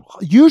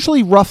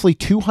usually roughly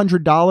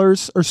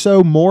 $200 or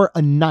so more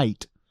a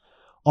night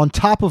on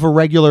top of a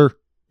regular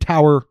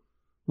tower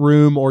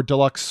room or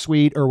deluxe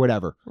suite or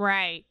whatever.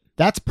 Right.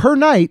 That's per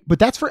night, but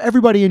that's for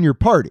everybody in your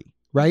party,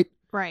 right?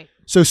 Right.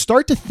 So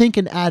start to think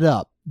and add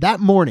up. That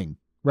morning,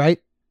 right?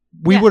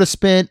 We Yeah. would have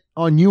spent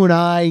on you and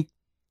I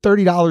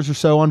 $30 or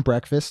so on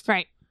breakfast.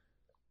 Right.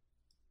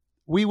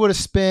 We would have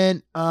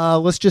spent,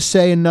 let's just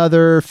say,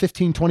 another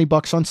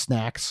 $15-20 on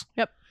snacks.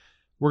 Yep.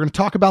 We're going to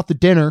talk about the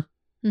dinner,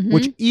 Mm-hmm.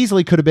 which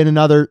easily could have been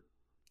another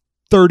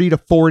 30 to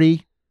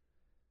 40.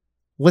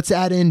 Let's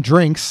add in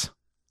drinks,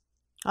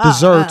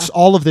 desserts,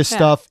 all of this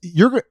stuff.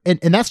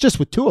 And that's just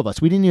with two of us.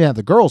 We didn't even have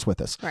the girls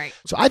with us. Right.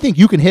 So I think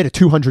you can hit a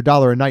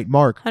 $200 a night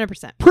mark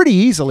 100%. pretty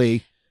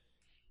easily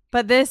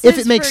But this if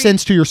is it makes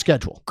sense to your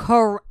schedule.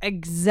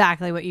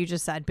 Exactly what you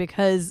just said.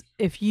 Because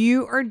if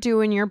you are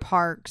doing your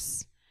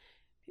parks,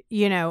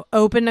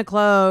 open to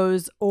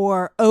close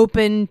or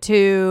open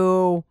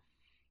to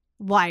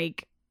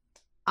like,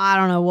 I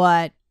don't know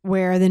what,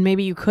 where then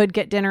maybe you could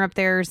get dinner up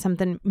there or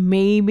something,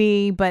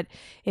 maybe. But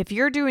if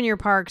you're doing your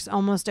parks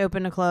almost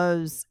open to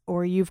close,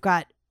 or you've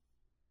got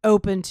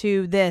open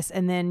to this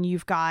and then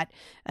you've got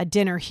a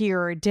dinner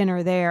here or a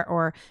dinner there,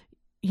 or,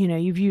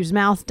 you've used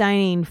Mouse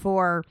Dining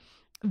for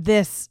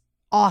this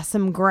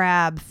awesome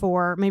grab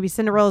for maybe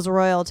Cinderella's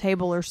Royal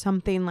Table or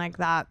something like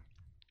that,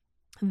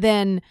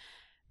 then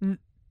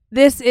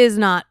this is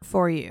not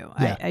for you.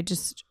 Yeah. I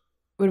just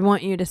would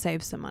want you to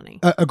save some money.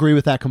 Agree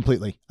with that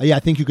completely. Yeah, I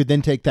think you could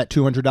then take that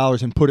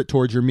 $200 and put it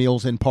towards your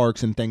meals in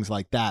parks and things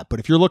like that. But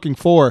if you're looking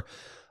for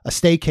a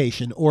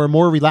staycation or a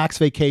more relaxed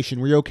vacation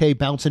where you're okay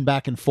bouncing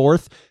back and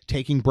forth,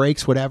 taking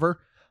breaks, whatever,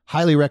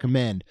 highly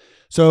recommend.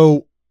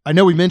 So I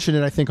know we mentioned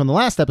it, I think, on the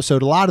last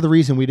episode. A lot of the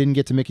reason we didn't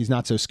get to Mickey's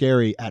Not So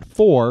Scary at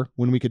 4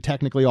 when we could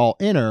technically all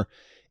enter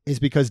is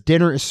because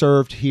dinner is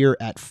served here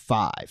at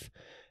 5.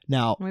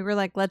 Now, We were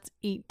like, let's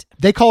eat.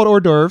 they call it hors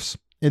d'oeuvres,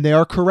 and they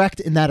are correct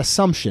in that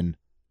assumption,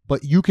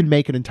 but you can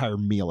make an entire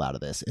meal out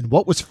of this. And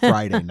what was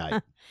Friday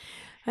night?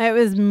 It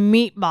was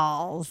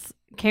meatballs.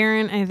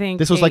 Karen, I think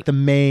This was like the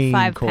main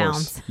 5 course.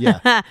 pounds.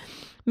 Yeah.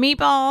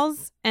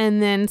 Meatballs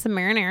and then some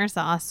marinara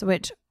sauce,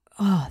 which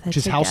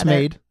Just house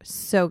made.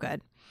 So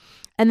good.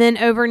 And then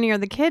over near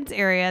the kids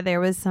area, there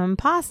was some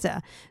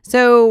pasta.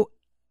 So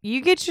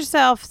you get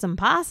yourself some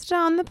pasta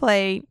on the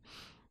plate,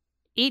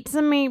 eat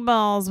some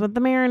meatballs with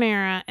the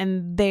marinara,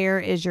 and there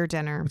is your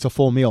dinner. It's a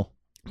full meal.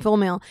 Full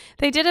meal.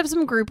 They did have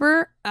some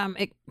grouper.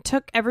 It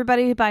took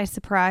everybody by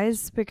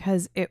surprise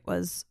because it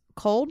was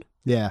cold.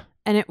 Yeah.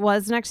 And it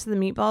was next to the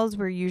meatballs,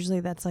 where usually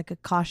that's like a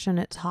caution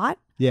it's hot.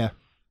 Yeah.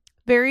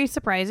 Very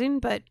surprising,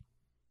 but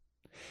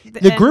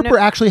The grouper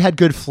actually had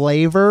good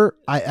flavor.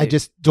 I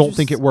just don't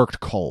think it worked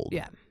cold.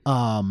 Yeah.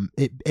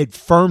 It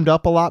firmed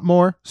up a lot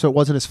more, so it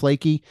wasn't as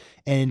flaky,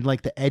 and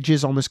like the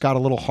edges almost got a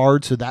little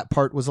hard, so that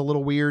part was a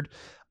little weird.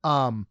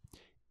 And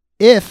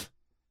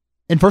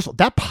first of all,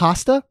 that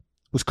pasta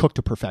was cooked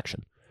to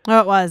perfection. Oh,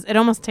 it was. It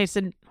almost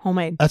tasted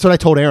homemade. That's what I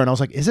told Aaron. I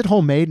was like, "Is it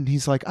homemade?" And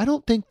he's like, "I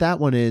don't think that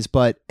one is."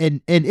 But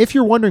and if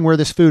you're wondering where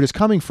this food is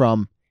coming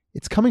from,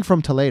 it's coming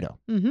from Toledo.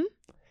 Mm-hmm.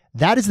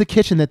 That is the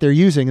kitchen that they're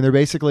using, and they're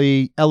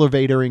basically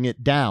elevatoring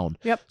it down.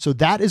 Yep. So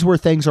that is where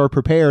things are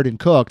prepared and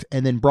cooked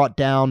and then brought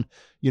down,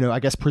 I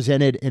guess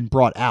presented and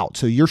brought out.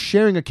 So you're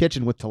sharing a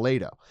kitchen with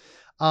Toledo.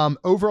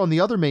 Over on the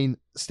other main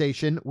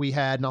station, we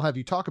had, and I'll have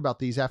you talk about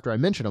these after I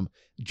mention them,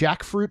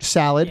 jackfruit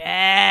salad.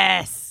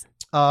 Yes.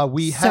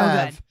 We So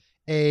have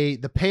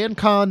the pan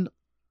con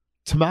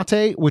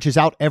tomate, which is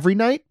out every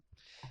night.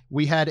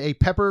 We had a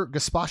pepper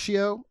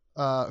gazpacho,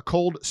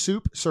 cold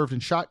soup served in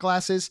shot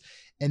glasses.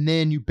 And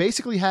then you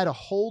basically had a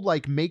whole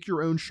make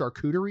your own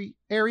charcuterie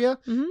area,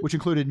 which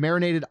included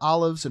marinated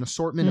olives, an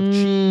assortment of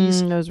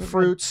cheese,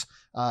 fruits,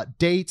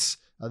 dates,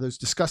 those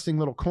disgusting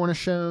little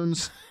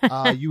cornichons.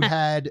 You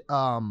had,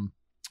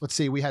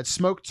 we had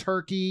smoked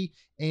turkey,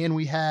 and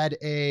we had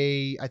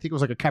I think it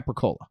was like a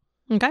capricola.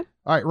 Okay.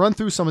 All right, run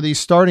through some of these,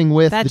 starting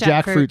with That the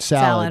jackfruit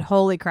salad.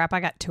 Holy crap. I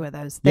got 2 of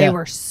those. They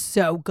were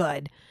so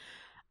good.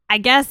 I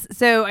think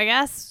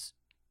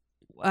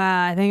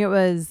it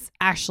was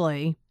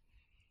Ashley.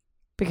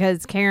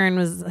 Because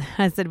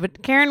I said,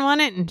 would Karen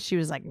want it? And she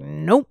was like,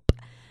 nope.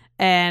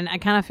 And I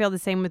kind of feel the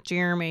same with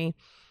Jeremy.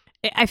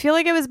 I feel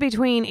like it was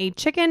between a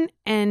chicken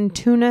and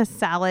tuna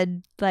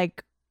salad,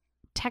 like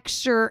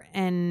texture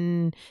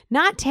and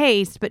not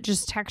taste, but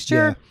just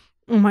texture.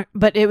 Yeah.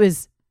 But it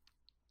was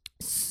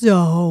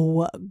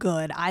so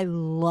good. I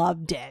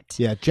loved it.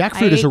 Yeah,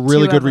 jackfruit is a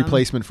really good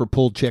replacement for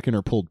pulled chicken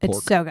or pulled pork.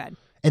 It's so good.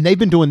 And they've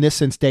been doing this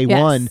since day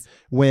one.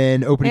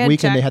 When opening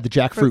weekend, they had the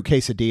jackfruit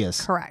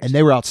quesadillas. Correct. And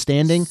they were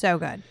outstanding. So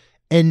good.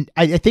 And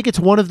I think it's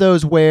one of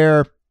those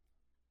where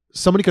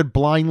somebody could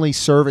blindly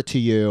serve it to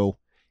you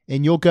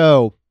and you'll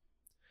go,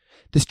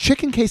 this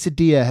chicken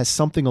quesadilla has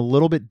something a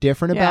little bit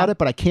different about it,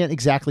 but I can't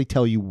exactly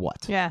tell you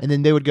what. Yeah. And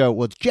then they would go,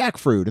 well, it's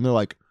jackfruit. And they're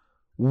like,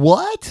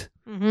 what?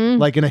 Mm-hmm.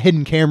 Like in a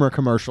hidden camera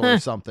commercial or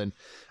something.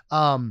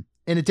 In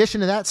addition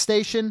to that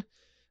station,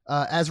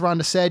 as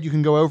Rhonda said, you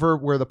can go over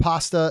where the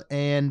pasta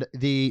and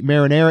the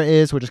marinara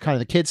is, which is kind of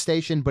the kids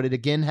station, but it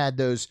again had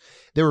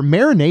they were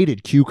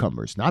marinated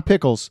cucumbers, not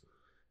pickles,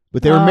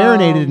 but they were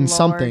marinated in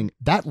something.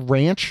 That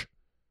ranch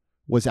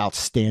was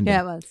outstanding.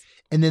 Yeah, it was.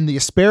 And then the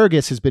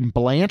asparagus has been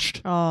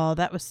blanched. Oh,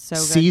 that was so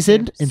good.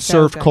 Seasoned and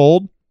served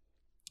cold.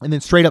 And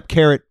then straight up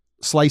carrot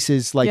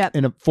slices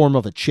in a form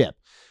of a chip.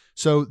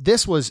 So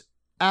this was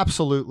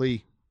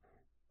absolutely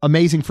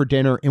amazing for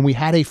dinner, and we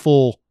had a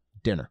full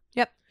dinner.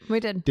 Yep. We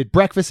did. Did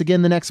breakfast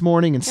again the next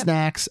morning and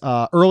snacks.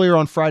 Earlier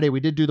on Friday, we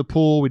did do the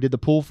pool. We did the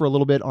pool for a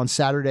little bit on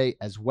Saturday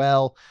as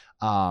well.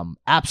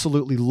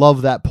 Absolutely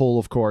love that pool,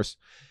 of course.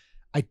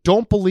 I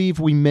don't believe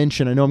we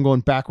mentioned, I know I'm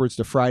going backwards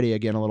to Friday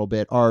again a little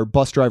bit, our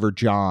bus driver,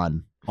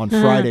 John, on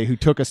Friday, who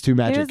took us to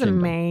Magic Kingdom. He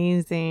was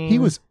amazing. He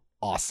was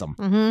awesome.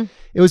 Mm-hmm.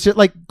 It was just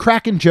like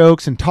cracking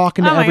jokes and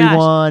talking to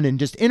everyone and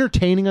just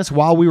entertaining us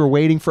while we were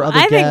waiting for other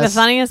guests. I think the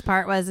funniest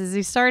part is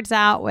he starts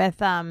out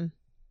with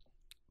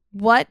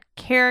what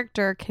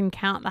character can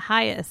count the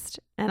highest?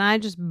 And I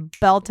just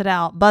belted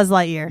out Buzz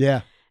Lightyear.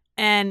 Yeah.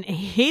 And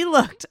he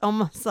looked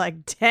almost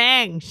like,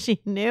 dang, she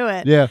knew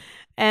it. Yeah.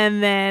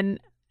 And then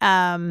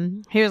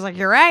he was like,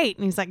 you're right.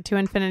 And he's like, to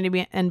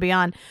infinity and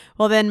beyond.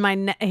 Well,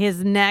 then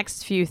his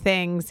next few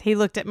things, he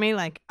looked at me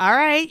like, all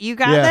right, you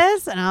got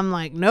this? And I'm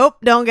like, nope,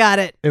 don't got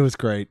it. It was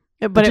great.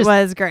 But it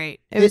was great.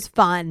 It was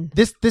fun.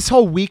 This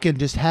whole weekend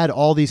just had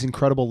all these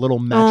incredible little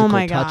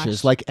magical touches.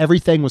 Gosh. Like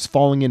everything was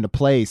falling into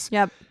place.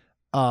 Yep.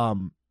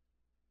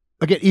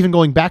 Again, even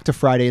going back to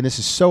Friday, and this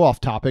is so off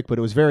topic, but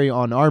it was very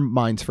on our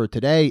minds for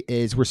today,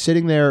 is we're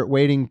sitting there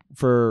waiting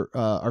for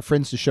our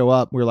friends to show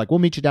up. We were like, we'll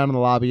meet you down in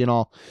the lobby and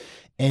all.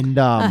 And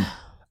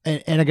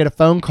and I get a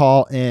phone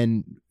call,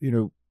 and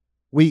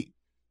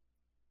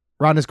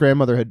Rhonda's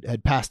grandmother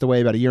had passed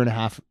away about 1.5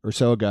 years or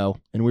so ago,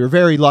 and we were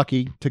very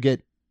lucky to get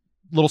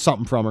a little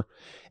something from her.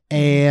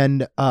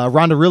 And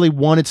Rhonda really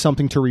wanted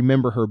something to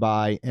remember her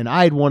by. And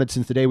I had wanted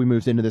since the day we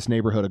moved into this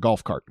neighborhood a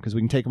golf cart because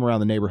we can take them around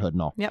the neighborhood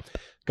and all. Yep.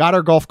 Got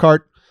our golf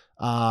cart.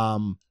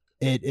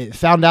 It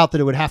found out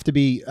that it would have to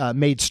be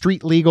made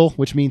street legal,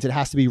 which means it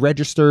has to be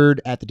registered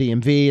at the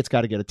DMV. It's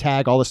got to get a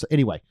tag, all this.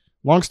 Anyway,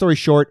 long story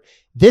short,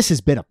 this has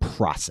been a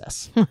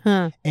process.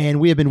 And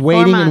we have been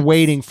waiting and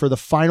waiting for the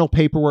final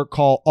paperwork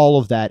call, all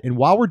of that. And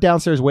while we're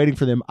downstairs waiting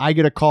for them, I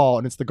get a call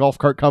and it's the golf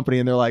cart company.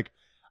 And they're like,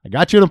 I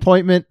got you an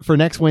appointment for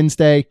next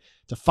Wednesday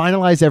to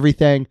finalize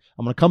everything.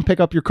 I'm going to come pick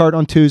up your cart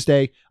on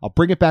Tuesday. I'll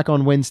bring it back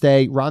on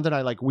Wednesday. Rhonda and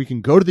I, we can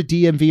go to the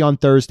DMV on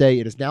Thursday.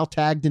 It is now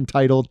tagged and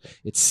titled.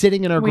 It's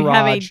sitting in our garage. We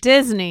have a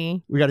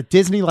Disney. We got a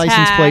Disney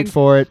license plate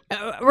for it.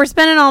 We're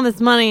spending all this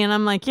money. And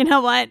I'm like, you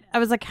know what? I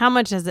was like, how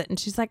much is it? And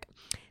she's like,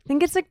 I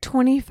think it's like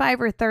 $25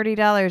 or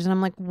 $30. And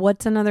I'm like,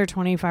 what's another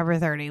 25 or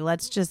 30?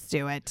 Let's just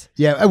do it.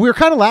 Yeah. We were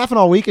kind of laughing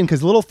all weekend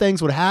because little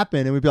things would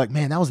happen. And we'd be like,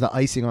 man, that was the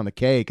icing on the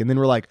cake. And then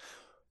we're like,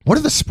 what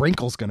are the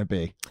sprinkles going to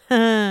be?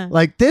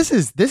 This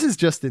is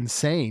just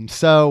insane.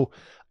 So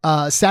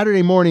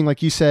Saturday morning,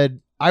 like you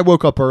said, I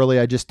woke up early.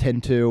 I just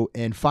tend to.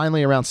 And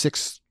finally around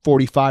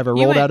 6:45, I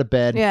rolled out of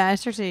bed. Yeah, I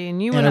started.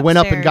 And I went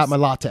up and got my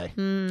latte.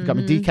 Mm-hmm. Got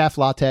my decaf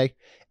latte.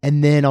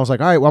 And then I was like,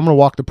 all right, well, I'm going to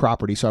walk the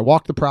property. So I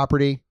walked the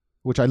property,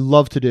 which I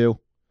love to do.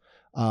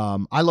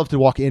 I love to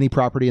walk any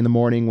property in the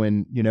morning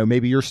when,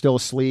 maybe you're still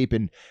asleep.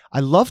 And I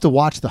love to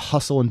watch the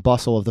hustle and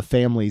bustle of the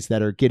families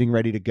that are getting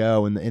ready to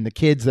go and the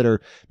kids that are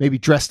maybe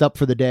dressed up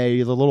for the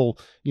day, the little,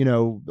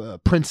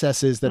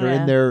 princesses that are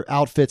in their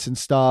outfits and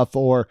stuff.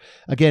 Or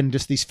again,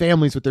 just these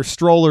families with their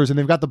strollers and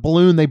they've got the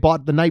balloon they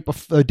bought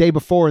the day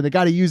before and they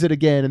got to use it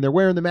again. And they're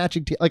wearing the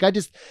matching.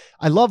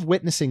 I love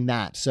witnessing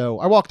that. So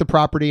I walk the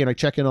property and I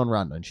check in on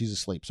Rhonda and she's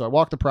asleep. So I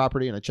walk the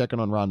property and I check in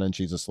on Rhonda and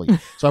she's asleep.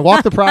 So I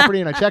walk the property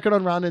and I check in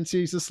on Rhonda and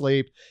she's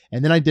asleep.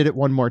 And then I did it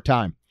one more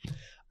time.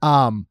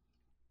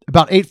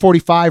 About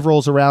 8:45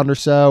 rolls around or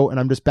so. And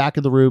I'm just back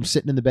in the room,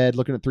 sitting in the bed,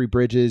 looking at Three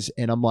Bridges.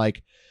 And I'm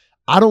like,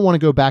 I don't want to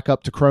go back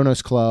up to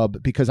Kronos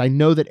Club because I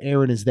know that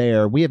Aaron is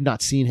there. We have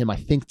not seen him, I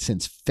think,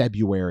 since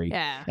February.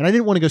 Yeah. And I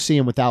didn't want to go see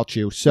him without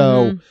you.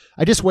 So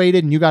I just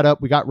waited and you got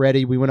up. We got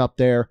ready. We went up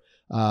there,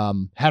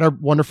 had our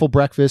wonderful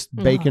breakfast,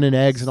 bacon and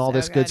eggs and all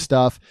this good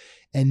stuff.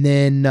 And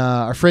then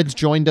our friends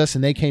joined us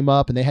and they came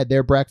up and they had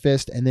their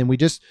breakfast. And then we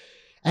just,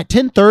 at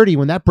 10:30,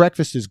 when that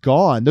breakfast is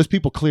gone, those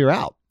people clear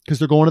out because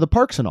they're going to the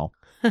parks and all.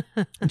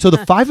 And so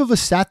the five of us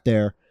sat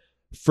there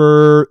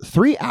for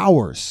 3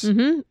 hours.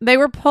 Mm-hmm. They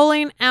were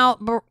pulling out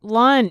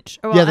lunch.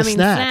 Well,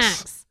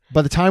 snacks.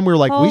 By the time we were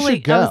like, we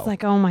should go. I was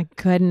like, oh my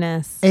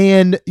goodness.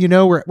 And,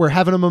 we're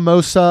having a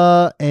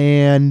mimosa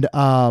and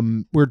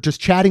we're just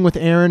chatting with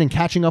Aaron and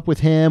catching up with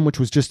him, which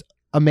was just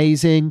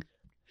amazing.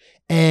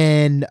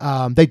 And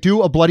they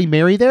do a Bloody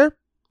Mary there.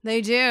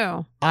 They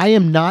do. I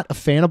am not a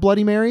fan of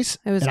Bloody Marys.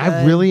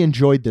 I really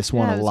enjoyed this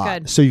one a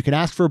lot. Good. So you can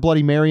ask for a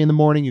Bloody Mary in the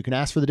morning. You can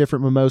ask for the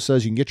different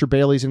mimosas. You can get your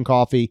Baileys and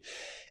coffee.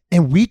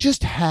 And we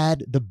just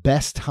had the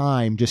best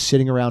time just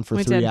sitting around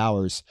for 3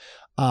 hours.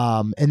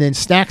 And then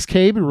snacks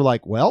came and we're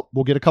like, well,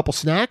 we'll get a couple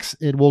snacks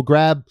and we'll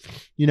grab,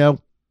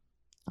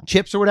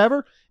 chips or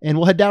whatever. And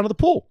we'll head down to the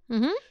pool.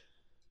 Mm-hmm.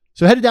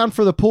 So headed down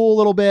for the pool a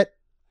little bit.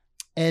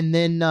 And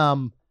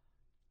then,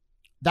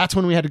 that's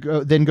when we had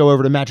to go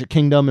over to Magic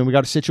Kingdom and we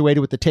got situated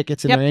with the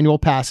tickets and their annual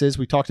passes.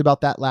 We talked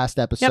about that last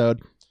episode.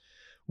 Yep.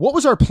 What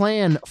was our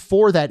plan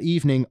for that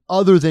evening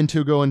other than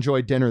to go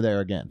enjoy dinner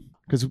there again?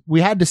 Because we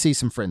had to see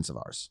some friends of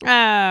ours.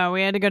 Oh,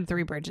 we had to go to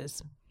Three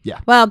Bridges. Yeah.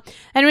 Well,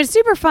 and it was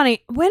super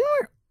funny. Where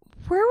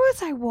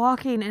was I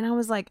walking? And I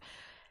was like,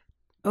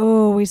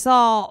 oh, I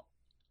saw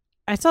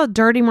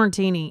Dirty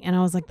Martini and I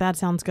was like, that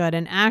sounds good.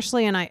 And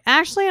Ashley and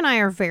I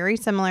are very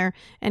similar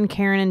and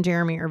Karen and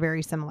Jeremy are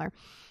very similar.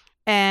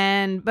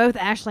 And both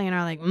Ashley and I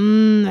are like,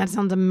 that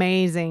sounds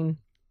amazing.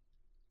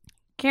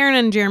 Karen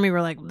and Jeremy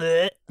were like,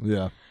 bleh.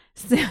 Yeah.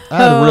 So, I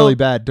had a really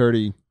bad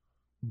dirty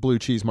blue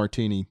cheese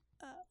martini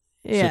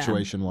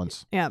situation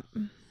once. Yep.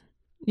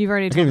 You've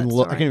already told that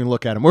story. I can't even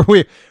look at him.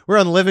 We're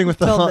on Living with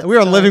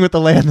the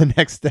Land the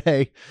next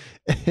day.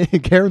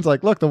 And Karen's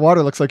like, look, the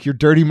water looks like your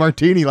dirty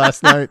martini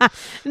last night.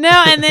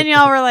 No, and then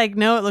y'all were like,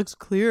 no, it looks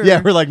clear.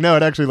 Yeah, we're like, no,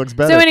 it actually looks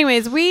better. So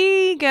anyways,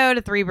 we go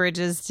to Three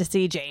Bridges to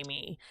see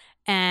Jamie.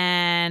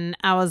 And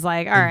I was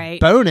like, all right.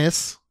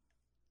 Bonus,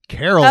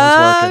 Carol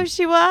was working. Oh,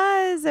 she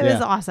was. It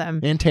was awesome.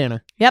 And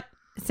Tanner. Yep.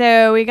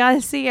 So we got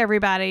to see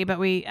everybody, but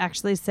we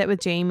actually sit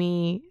with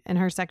Jamie in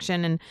her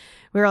section. And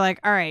we were like,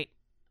 all right.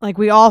 Like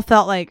we all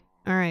felt like,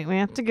 all right, we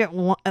have to get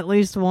at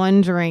least one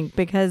drink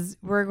because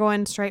we're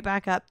going straight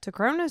back up to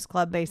Kronos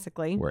Club,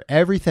 basically. Where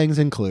everything's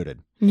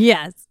included.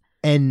 Yes.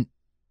 And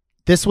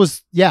this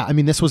was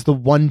the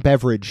one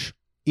beverage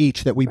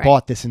each that we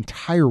bought this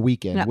entire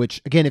weekend,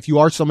 which again, if you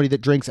are somebody that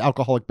drinks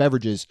alcoholic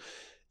beverages,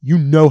 you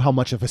know how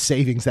much of a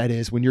savings that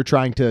is when you're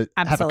trying to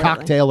have a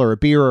cocktail or a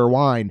beer or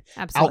wine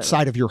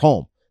outside of your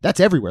home. That's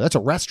everywhere. That's a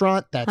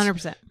restaurant. That's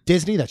 100%.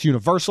 Disney. That's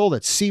Universal.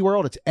 That's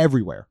SeaWorld. It's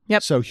everywhere.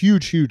 Yep. So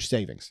huge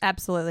savings.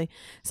 Absolutely.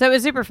 So it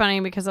was super funny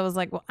because I was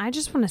like, well, I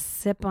just want to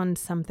sip on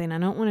something. I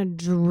don't want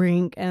to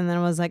drink. And then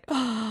I was like,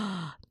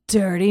 oh,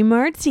 dirty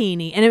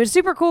martini. And it was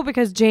super cool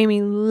because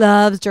Jamie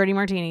loves dirty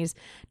martinis.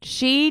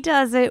 She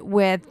does it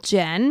with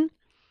gin.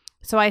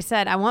 So I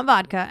said, I want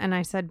vodka. And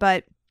I said,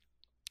 but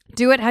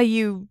do it how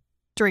you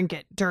drink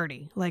it,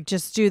 dirty. Like,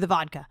 just do the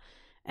vodka.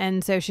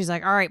 And so she's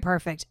like, all right,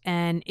 perfect.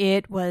 And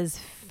it was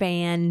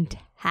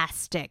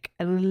fantastic.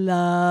 I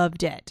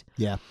loved it.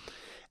 Yeah.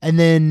 And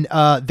then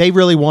they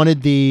really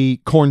wanted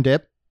the corn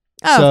dip.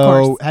 Oh, so of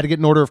course. had to get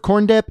an order of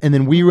corn dip. And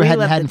then we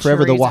hadn't had in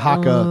forever the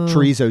Oaxaca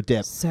chorizo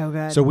dip. So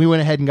good. So we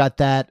went ahead and got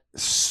that.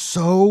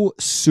 So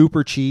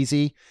super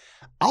cheesy.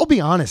 I'll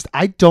be honest.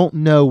 I don't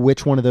know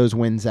which one of those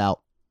wins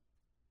out.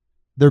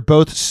 They're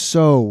both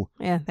so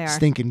they are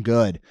stinking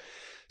good.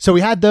 So we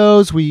had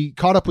those. We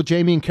caught up with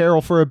Jamie and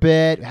Carol for a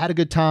bit, had a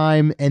good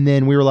time. And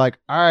then we were like,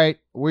 all right,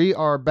 we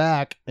are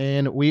back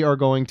and we are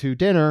going to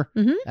dinner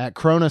at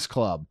Cronus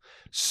Club.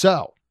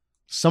 So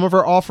some of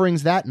our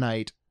offerings that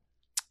night,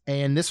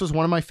 and this was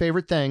one of my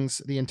favorite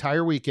things the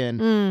entire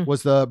weekend,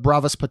 was the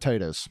Bravas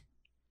potatoes.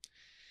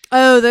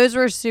 Oh, those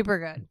were super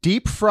good.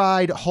 Deep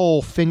fried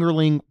whole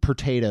fingerling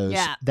potatoes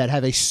that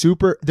have a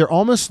super, they're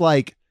almost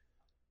like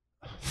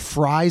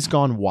fries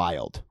gone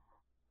wild.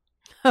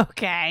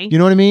 Okay. You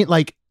know what I mean?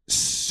 Like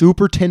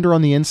super tender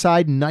on the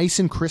inside, nice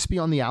and crispy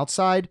on the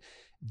outside.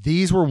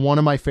 These were one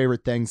of my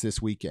favorite things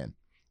this weekend.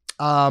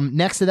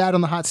 Next to that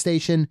on the hot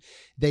station,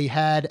 they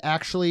had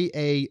actually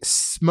a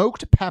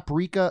smoked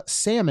paprika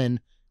salmon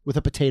with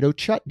a potato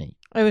chutney.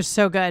 It was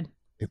so good.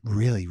 It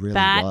really, really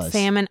that was.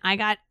 Salmon, I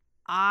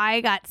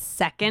got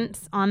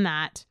seconds on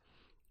that.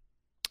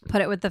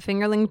 Put it with the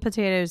fingerling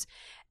potatoes,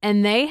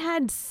 and they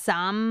had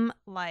some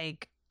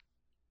like,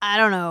 I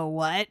don't know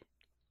what,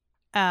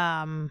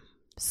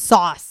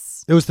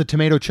 sauce. It was the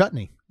tomato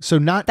chutney. So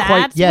not That's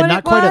quite, yeah, what not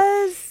it quite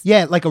was?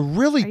 yeah, like a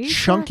really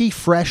chunky,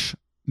 fresh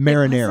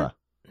marinara.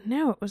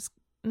 No, it was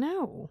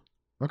no.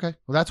 Okay,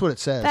 well that's what it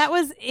says. That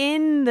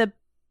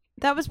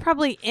was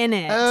probably in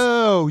it.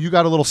 Oh, you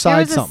got a little side there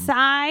was something. A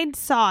side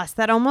sauce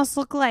that almost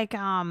looked like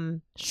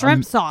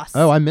shrimp sauce.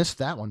 Oh, I missed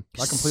that one.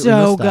 I completely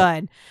so missed that.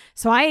 good.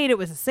 So I ate it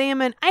with the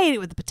salmon. I ate it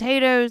with the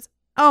potatoes.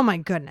 Oh my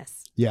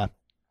goodness. Yeah.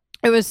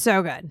 It was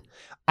so good.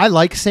 I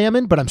like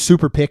salmon, but I'm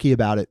super picky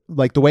about it.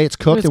 Like the way it's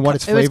cooked and what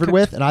it's flavored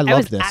with, and I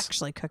love this.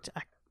 Actually cooked.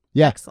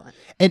 Yeah. Excellent.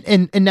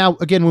 And now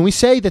again, when we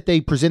say that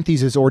they present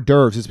these as hors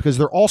d'oeuvres, it's because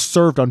they're all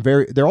served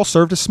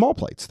as small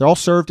plates. They're all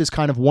served as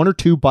kind of 1 or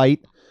 2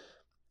 bite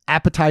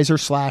appetizer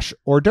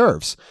 / hors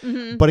d'oeuvres.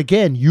 Mm-hmm. But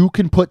again, you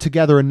can put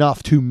together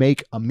enough to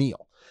make a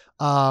meal.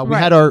 We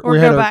had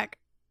back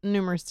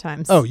numerous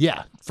times. Oh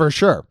yeah, for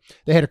sure.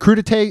 They had a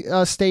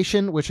crudité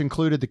station, which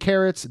included the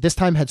carrots. This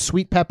time had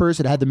sweet peppers.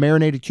 It had the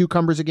marinated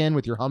cucumbers again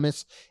with your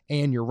hummus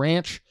and your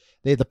ranch.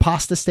 They had the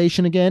pasta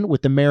station again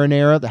with the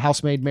marinara, the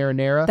house-made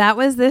marinara. That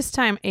was this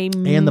time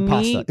and the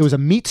pasta. It was a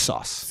meat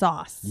sauce.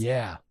 Sauce.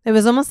 Yeah. It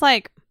was almost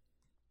like,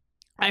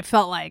 I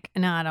felt like,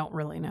 no, I don't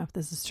really know if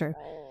this is true,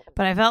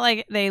 but I felt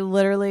like they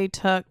literally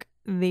took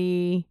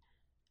the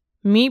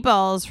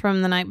meatballs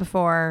from the night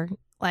before,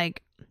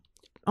 like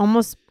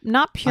almost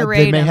not pureed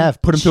They may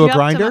have put them through a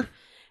grinder.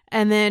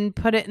 And then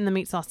put it in the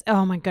meat sauce.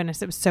 Oh my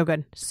goodness. It was so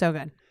good. So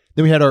good.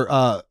 Then we had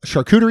our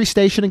charcuterie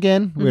station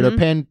again. We had our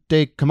pan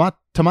de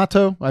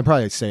tomato. I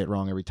probably say it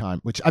wrong every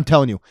time, which I'm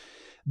telling you.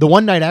 The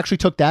one night I actually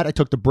took that. I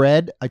took the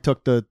bread, I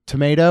took the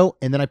tomato,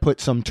 and then I put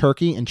some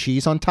turkey and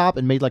cheese on top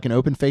and made like an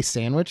open-faced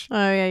sandwich. Oh,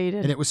 yeah, you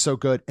did. And it was so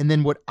good. And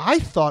then what I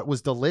thought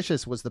was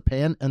delicious was the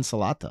pan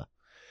ensalada,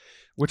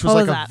 which was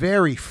like a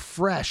very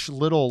fresh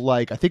little,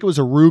 like, I think it was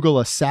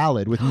arugula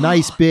salad with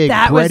nice big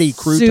bready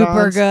croutons.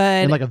 Super good.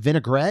 And like a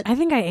vinaigrette. I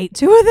think I ate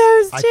 2 of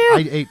those too.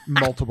 I ate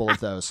multiple of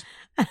those.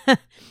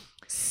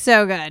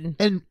 So good.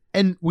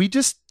 And we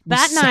sat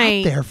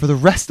night there for the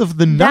rest of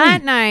the night.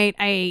 That night,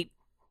 I ate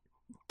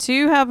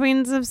 2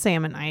 helpings of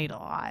salmon. I ate a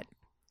lot.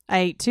 I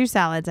ate 2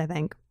 salads, I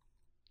think.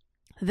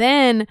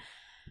 Then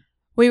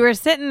we were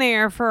sitting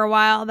there for a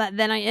while.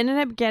 Then I ended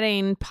up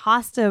getting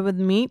pasta with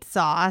meat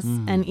sauce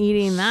and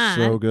eating that.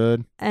 So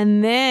good.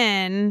 And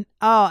then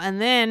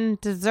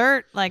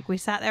dessert. Like, we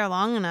sat there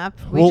long enough.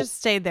 We just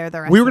stayed there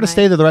the rest of the night. We were going to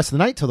stay there the rest of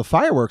the night till the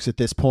fireworks at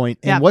this point.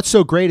 And what's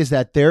so great is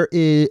that there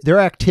are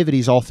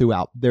activities all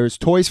throughout. There's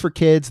toys for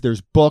kids.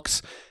 There's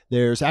books.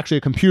 There's actually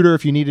a computer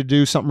if you need to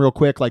do something real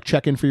quick, like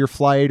check in for your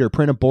flight or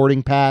print a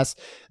boarding pass.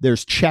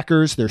 There's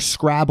checkers. There's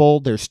Scrabble.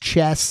 There's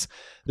chess.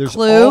 There's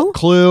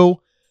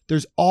Clue.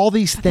 There's all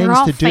these things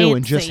to do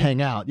and just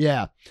hang out.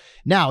 Yeah.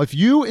 Now, if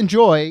you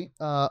enjoy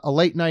a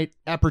late night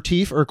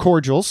aperitif or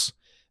cordials,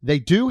 they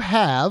do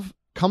have,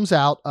 comes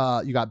out,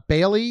 you got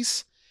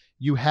Bailey's,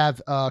 you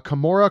have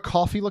Camorra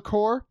coffee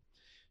liqueur,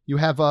 you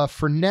have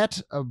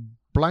Fernet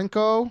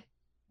Blanco.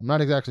 I'm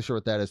not exactly sure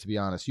what that is, to be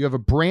honest. You have a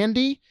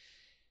brandy,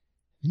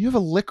 and you have a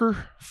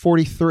liquor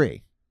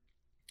 43.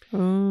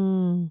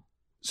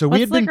 So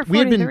we had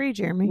been,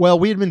 Jeremy? Well,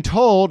 we had been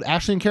told,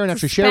 Ashley and Karen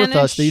actually shared with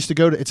us, they used to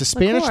go to, it's a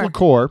Spanish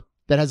liqueur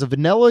that has a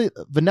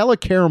vanilla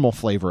caramel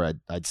flavor,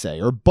 I'd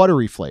say, or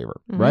buttery flavor,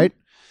 right?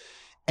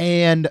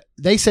 And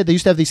they said they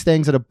used to have these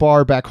things at a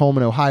bar back home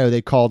in Ohio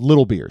they called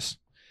Little Beers.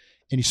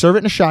 and you serve it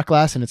in a shot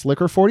glass, and it's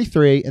liquor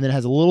 43, and then it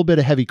has a little bit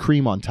of heavy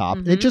cream on top.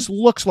 And it just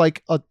looks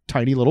like a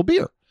tiny little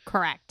beer.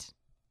 Correct.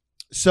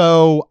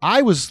 So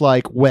I was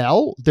like,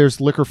 well,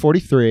 there's liquor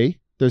 43,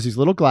 there's these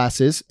little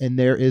glasses, and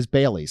there is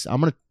Bailey's.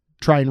 I'm going to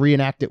try and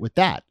reenact it with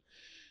that.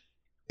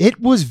 It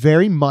was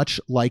very much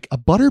like a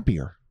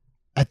butterbeer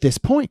at this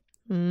point.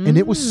 And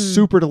it was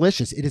super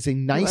delicious. It is a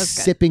nice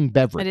sipping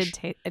beverage.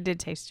 I did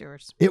taste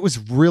yours. It was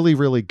really,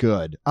 really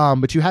good.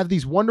 But you have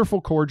these wonderful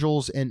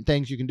cordials and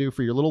things you can do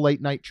for your little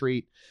late night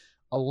treat,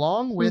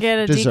 along with get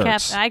a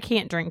desserts. decaf. I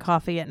can't drink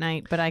coffee at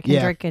night, but I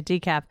can drink a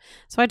decaf.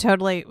 So I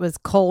totally was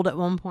cold at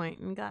one point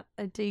and got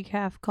a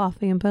decaf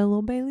coffee and put a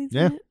little Bailey's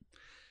in it.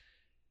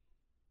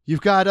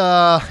 You've got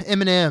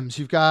M&Ms.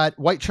 You've got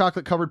white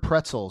chocolate covered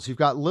pretzels. You've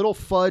got little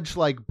fudge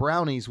like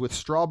brownies with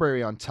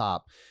strawberry on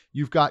top.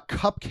 You've got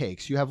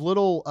cupcakes. You have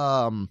little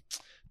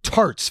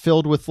tarts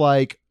filled with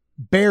like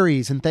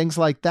berries and things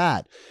like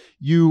that.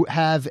 You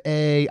have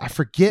I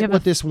forget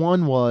what this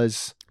one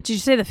was. Did you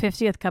say the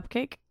 50th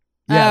cupcake?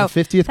 Yeah,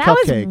 the 50th that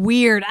cupcake. That was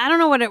weird. I don't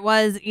know what it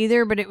was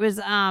either, but it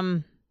was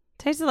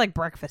tasted like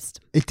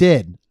breakfast. It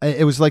did.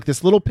 It was like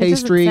this little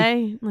pastry. It doesn't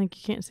say, like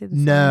you can't see the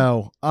sign.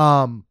 No.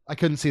 I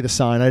couldn't see the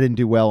sign. I didn't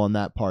do well on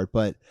that part,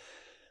 but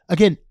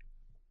again,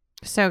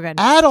 so good.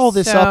 Add all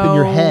this up in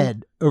your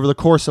head over the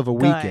course of a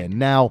weekend.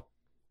 Now,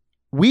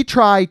 we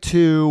try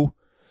to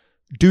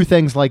do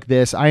things like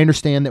this. I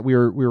understand that we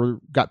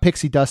got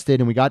pixie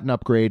dusted and we got an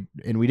upgrade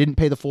and we didn't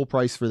pay the full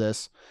price for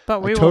this.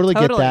 But we totally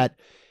get that.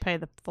 Pay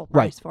the full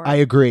price for it. I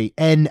agree.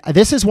 And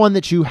this is one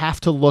that you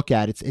have to look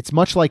at. It's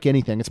much like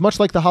anything. It's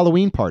much like the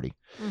Halloween party.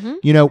 Mm-hmm.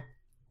 You know,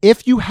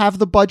 if you have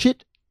the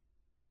budget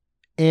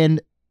and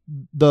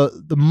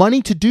the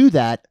money to do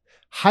that,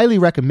 highly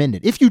recommend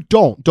it. If you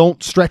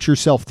don't stretch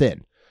yourself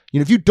thin. You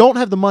know, if you don't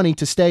have the money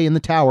to stay in the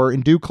tower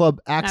and do club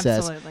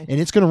access, and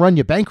it's going to run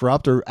you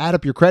bankrupt or add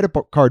up your credit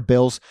card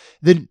bills,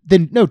 then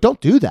no, don't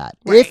do that.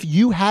 Right. If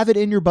you have it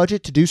in your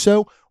budget to do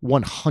so,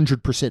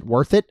 100%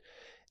 worth it.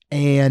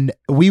 And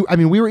we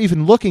were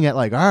even looking at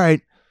like, all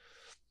right,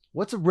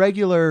 what's a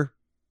regular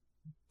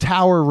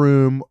tower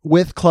room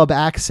with club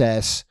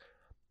access?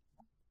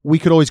 We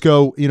could always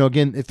go, you know,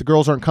 again, if the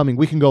girls aren't coming,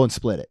 we can go and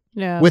split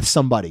it with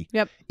somebody.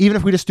 Yep. Even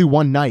if we just do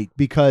one night,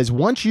 because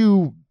once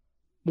you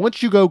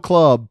go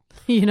club,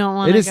 you don't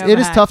want it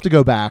is tough to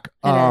go back.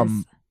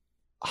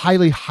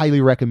 Highly,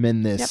 highly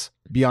recommend this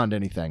beyond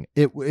anything.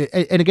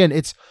 And again,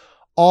 it's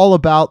all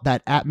about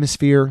that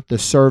atmosphere, the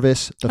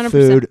service, the 100%.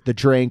 Food, the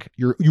drink.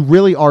 You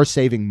really are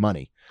saving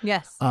money.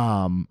 Yes.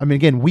 I mean,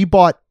 again, we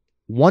bought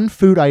one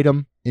food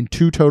item and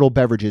 2 total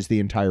beverages the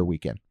entire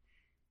weekend,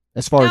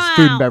 as far as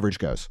food and beverage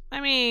goes.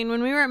 I mean,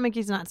 when we were at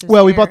Mickey's Not So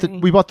Well, Scary.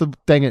 we bought the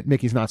thing at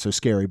Mickey's Not So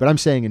Scary, but I'm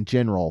saying in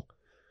general,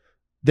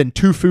 then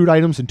 2 food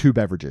items and 2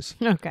 beverages.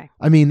 Okay.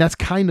 I mean, that's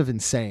kind of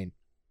insane.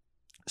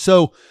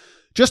 So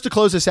just to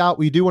close this out,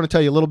 we do want to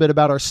tell you a little bit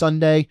about our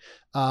Sunday.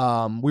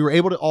 We were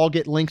able to all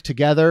get linked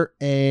together.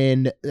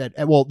 And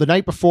the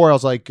night before, I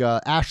was like,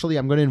 Ashley,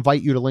 I'm going to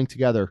invite you to link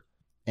together.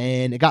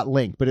 And it got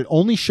linked, but it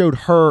only showed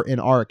her in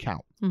our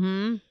account.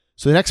 Mm-hmm.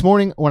 So the next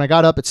morning when I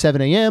got up at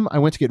 7 a.m., I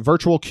went to get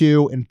virtual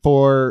queue. And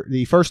for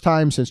the first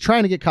time since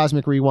trying to get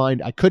Cosmic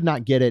Rewind, I could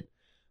not get it.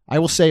 I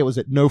will say it was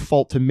at no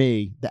fault to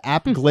me. The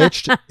app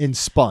glitched and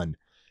spun.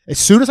 As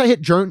soon as I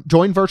hit join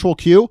virtual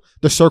queue,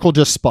 the circle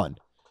just spun.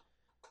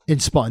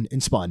 And spun,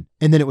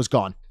 and then it was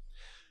gone.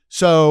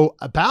 So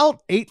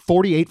about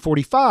 8:40,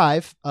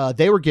 8:45,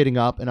 they were getting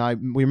up,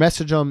 and we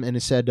messaged them, and it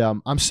said,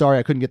 "I'm sorry,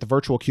 I couldn't get the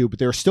virtual queue, but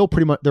there were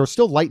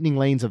still lightning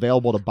lanes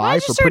available to buy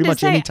for pretty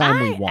much any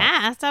time we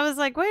want." I was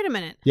like, "Wait a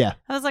minute." Yeah.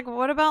 I was like,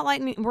 "What about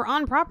lightning? We're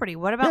on property.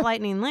 What about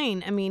Lightning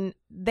Lane?" I mean,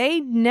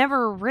 they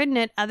never ridden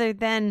it other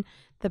than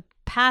the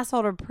pass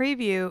holder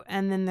preview,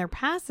 and then their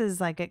passes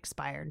like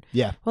expired.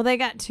 Yeah. Well, they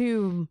got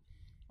to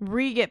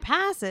re-get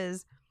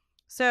passes.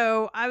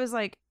 So I was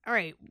like, all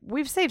right,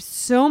 we've saved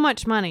so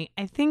much money.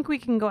 I think we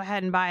can go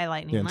ahead and buy a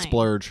Lightning Lane. And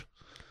splurge.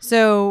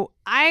 So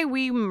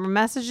we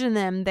messaged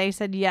them. They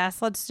said,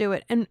 yes, let's do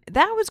it. And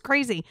that was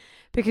crazy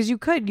because you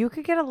could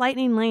get a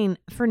Lightning Lane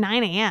for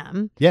 9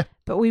 a.m. Yeah.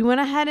 But we went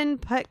ahead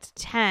and picked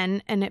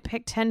 10 and it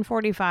picked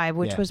 10:45,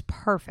 which was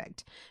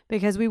perfect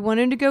because we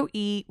wanted to go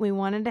eat. We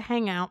wanted to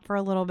hang out for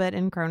a little bit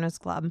in Cronus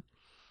Club.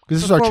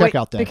 Because this is our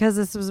checkout day.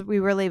 Because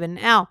we were leaving.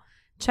 Now,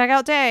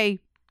 checkout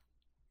day,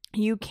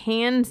 you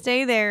can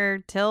stay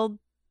there till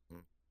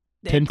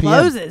 10 it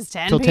closes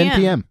 10 till 10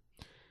 p.m.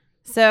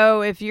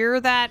 So if you're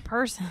that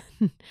person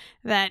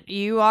that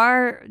you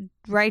are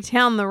right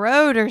down the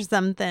road or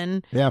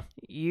something,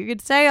 you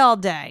could stay all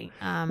day.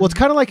 Well, it's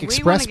kind of like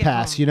Express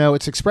Pass. You know,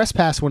 it's Express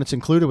Pass when it's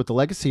included with the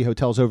Legacy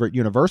hotels over at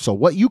Universal.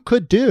 What you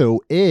could do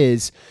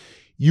is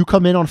you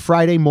come in on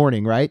Friday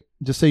morning, right?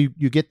 Just say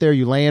you get there,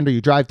 you land, or you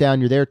drive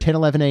down, you're there 10,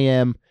 11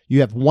 a.m. You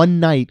have one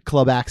night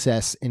club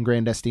access in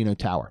Grand Destino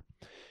Tower.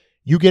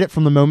 You get it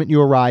from the moment you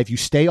arrive. You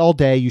stay all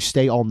day. You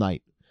stay all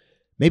night.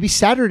 Maybe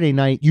Saturday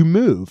night you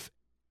move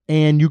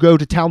and you go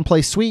to Town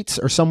Place Suites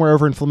or somewhere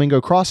over in Flamingo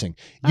Crossing.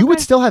 You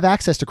would still have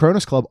access to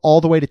Cronus Club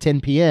all the way to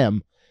 10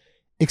 p.m.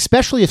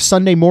 especially if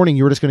Sunday morning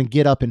you were just going to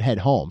get up and head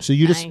home. So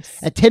you just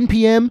at 10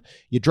 p.m.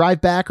 you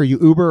drive back, or you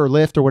Uber or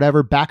Lyft or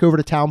whatever back over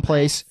to Town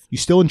Place. You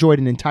still enjoyed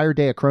an entire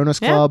day at Kronos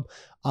Club.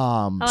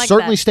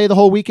 Certainly stay the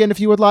whole weekend if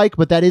you would like,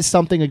 but that is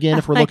something, again,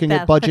 if we're looking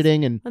at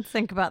budgeting. Let's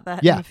think about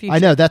that. Yeah, in the future. I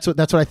know that's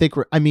what I think.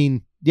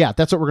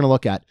 That's what we're going to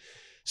look at.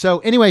 So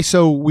anyway,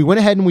 we went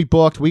ahead and we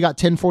booked. We got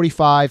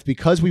 10:45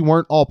 because we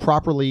weren't all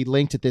properly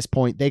linked at this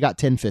point. They got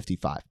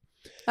 10:55.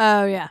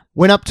 Oh yeah.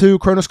 Went up to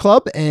Kronos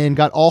Club and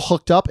got all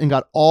hooked up and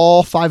got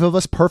all 5 of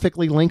us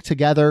perfectly linked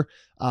together.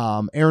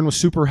 Aaron was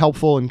super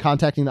helpful in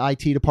contacting the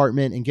IT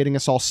department and getting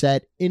us all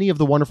set. Any of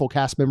the wonderful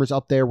cast members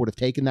up there would have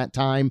taken that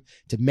time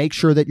to make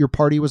sure that your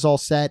party was all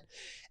set.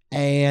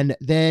 And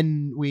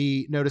then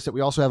we noticed that we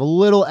also have a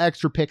little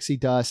extra pixie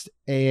dust,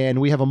 and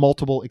we have a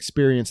multiple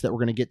experience that we're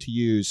going to get to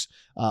use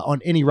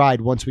on any ride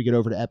once we get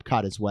over to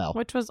Epcot as well.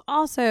 Which was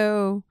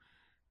also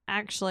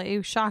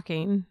actually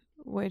shocking,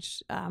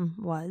 which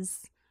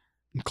was...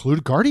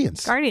 included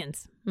Guardians.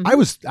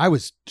 Mm-hmm. I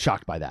was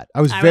shocked by that.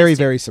 I was very,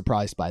 very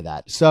surprised by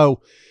that.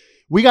 So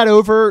we got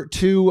over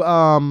to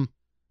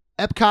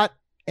Epcot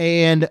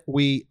and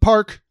we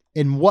park,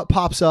 and what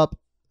pops up?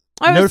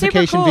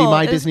 Notification be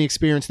My Disney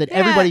Experience that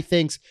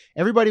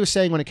everybody was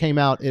saying when it came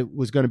out, it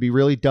was going to be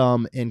really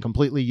dumb and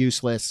completely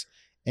useless.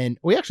 And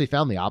we actually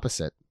found the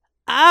opposite.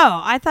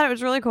 Oh, I thought it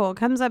was really cool. It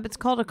comes up, it's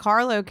called a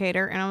car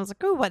locator. And I was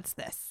like, oh, what's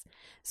this?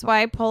 So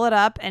I pull it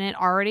up and it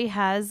already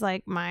has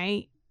like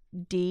my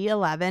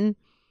D11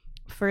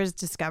 for his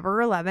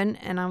Discover 11.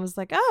 And I was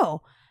like,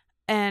 oh,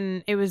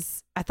 and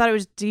I thought it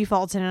was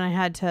defaulted and I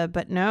had to,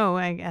 but no,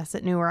 I guess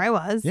it knew where I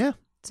was. Yeah.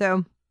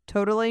 So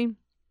totally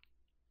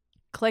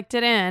clicked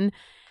it in,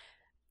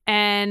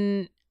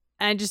 and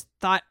I just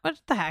thought, what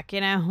the heck,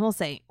 we'll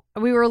see.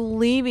 We were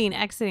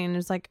exiting, and it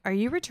was like, are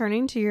you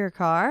returning to your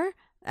car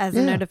as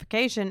a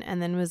notification?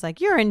 And then it was like,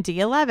 you're in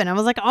D11. I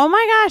was like, oh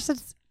my gosh,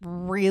 that's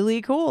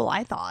really cool,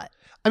 I thought.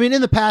 I mean,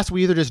 in the past,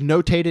 we either just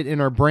notate it in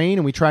our brain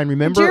and we try and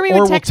remember, Jeremy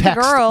or would text we'll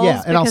text. The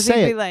girls and I'll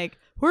say he'd be like,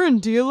 we're in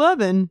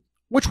D11.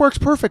 Which works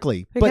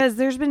perfectly. Because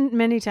there's been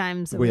many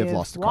times that we have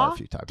lost the car a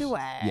few times.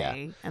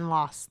 Away and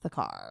lost the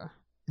car.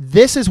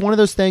 This is one of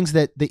those things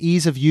that the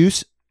ease of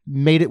use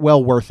made it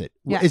well worth it.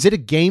 Yeah. Is it a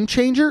game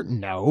changer?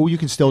 No, you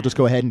can still just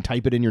go ahead and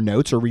type it in your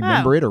notes or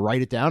remember it or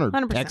write it down or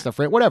 100%. Text a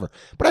friend, whatever.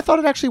 But I thought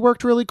it actually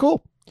worked really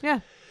cool. Yeah.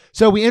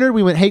 So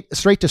we went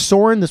straight to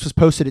Soarin'. This was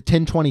posted at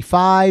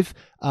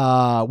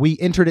 10:25. We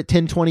entered at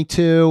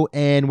 10:22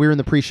 and we were in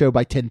the pre-show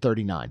by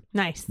 10:39.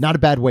 Nice. Not a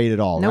bad wait at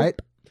all, nope. Right?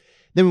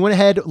 Then we went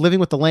ahead. Living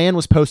with the Land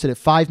was posted at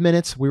 5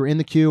 minutes. We were in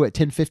the queue at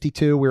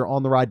 10:52. We were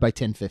on the ride by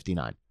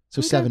 10:59.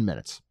 So 7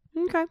 minutes.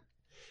 Okay.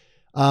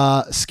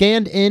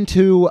 Scanned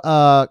into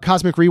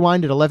Cosmic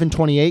Rewind at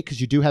 11:28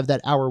 because you do have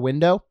that hour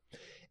window,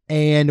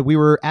 and we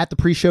were at the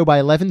pre-show by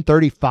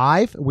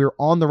 11:35. We were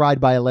on the ride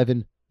by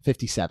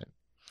 11:57.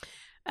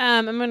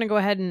 I'm gonna go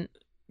ahead and,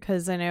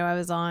 because I know I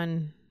was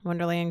on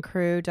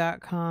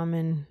WonderlandCrew.com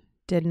and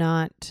did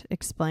not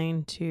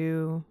explain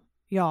to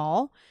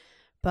y'all,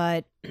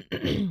 but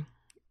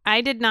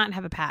I did not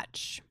have a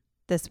patch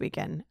this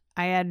weekend.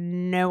 I had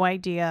no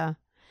idea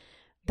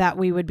that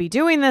we would be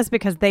doing this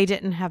because they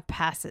didn't have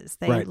passes.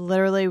 They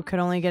literally could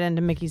only get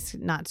into Mickey's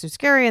Not So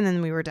Scary, and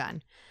then we were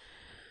done.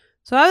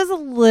 So I was a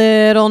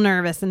little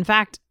nervous. In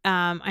fact,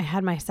 I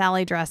had my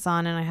Sally dress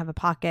on and I have a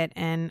pocket,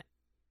 and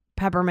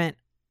peppermint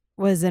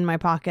was in my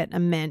pocket, a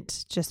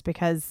mint, just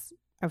because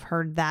I've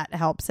heard that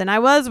helps. And I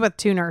was with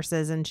 2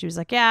 nurses, and she was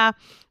like, yeah.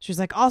 She was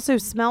like, also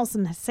smell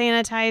some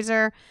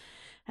sanitizer.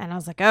 And I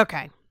was like,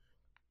 okay.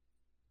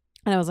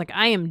 And I was like,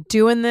 I am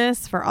doing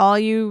this for all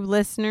you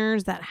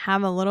listeners that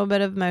have a little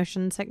bit of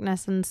motion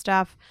sickness and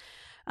stuff.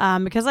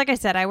 Because like I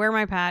said, I wear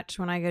my patch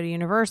when I go to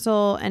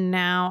Universal, and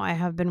now I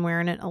have been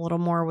wearing it a little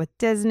more with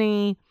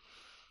Disney.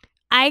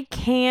 I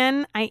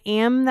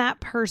am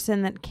that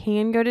person that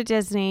can go to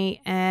Disney,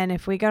 and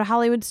if we go to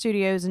Hollywood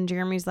Studios and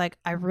Jeremy's like,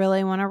 I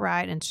really want to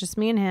ride, and it's just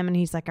me and him, and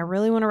he's like, I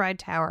really want to ride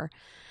Tower,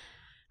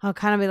 I'll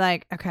kind of be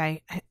like,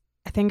 okay, I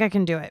think I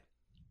can do it.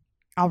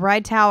 I'll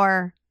ride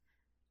Tower,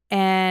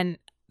 and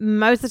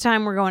most of the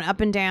time we're going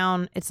up and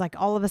down. It's like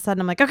all of a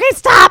sudden I'm like, okay,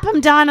 stop. I'm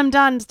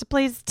done.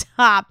 Please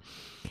stop.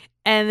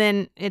 And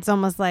then it's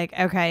almost like,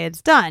 okay, it's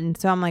done.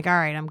 So I'm like, all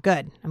right, I'm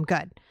good.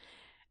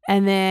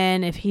 And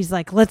then if he's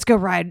like, let's go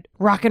ride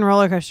Rock and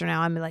Roller Coaster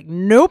now, I'm like,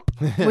 nope,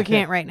 we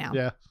can't right now.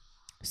 Yeah.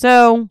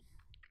 So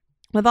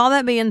with all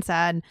that being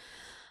said,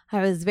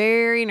 I was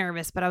very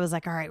nervous, but I was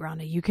like, all right,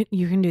 Rhonda, you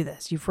can do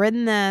this. You've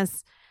ridden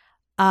this.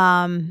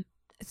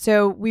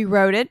 So we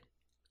rode it,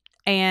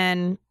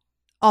 and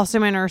also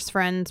my nurse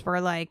friends were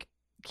like,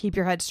 keep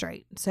your head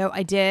straight. So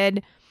I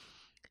did.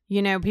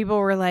 People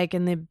were like,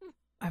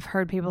 I've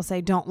heard people say,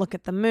 don't look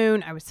at the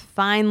moon. I was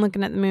fine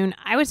looking at the moon.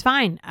 I was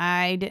fine.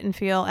 I didn't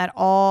feel at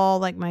all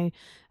like I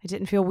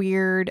didn't feel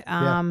weird.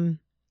 But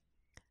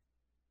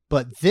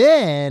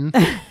then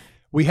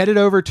we headed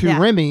over to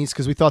Remy's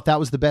because we thought that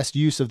was the best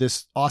use of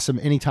this awesome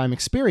anytime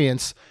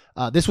experience.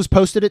 This was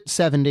posted at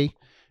 70.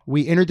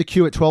 We entered the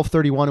queue at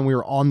 12:31 and we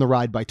were on the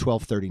ride by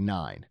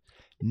 12:39.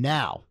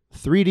 Now,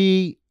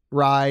 3D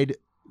ride,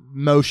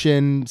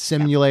 motion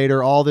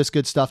simulator, all this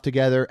good stuff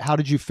together. How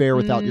did you fare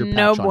without your patch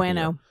No on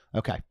bueno. here?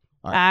 Okay.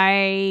 All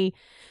right.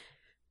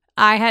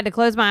 I had to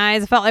close my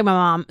eyes. I felt like my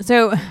mom.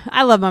 So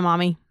I love my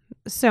mommy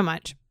so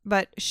much,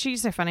 but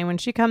she's so funny when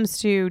she comes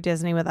to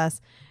Disney with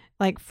us.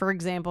 Like, for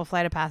example,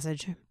 Flight of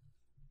Passage.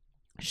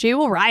 She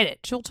will ride it.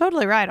 She'll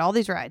totally ride all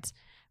these rides.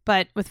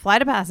 But with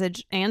Flight of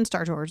Passage and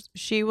Star Tours,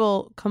 she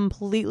will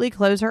completely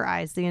close her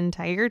eyes the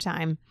entire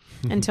time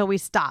until we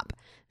stop.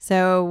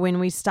 So when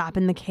we stop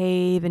in the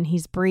cave and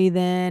he's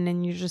breathing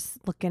and you're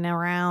just looking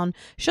around,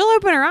 she'll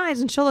open her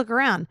eyes and she'll look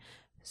around.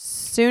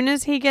 Soon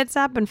as he gets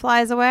up and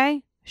flies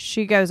away,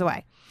 she goes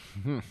away.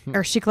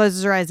 Or she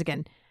closes her eyes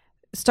again.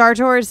 Star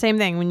Tours, same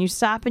thing. When you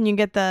stop and you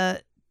get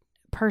the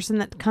person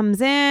that comes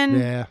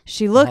in,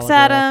 she looks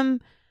at him.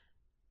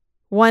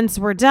 Once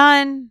we're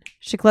done,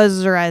 she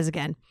closes her eyes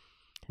again.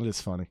 It is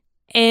funny.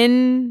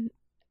 In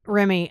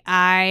Remy,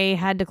 I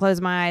had to close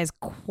my eyes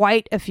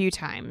quite a few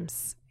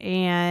times.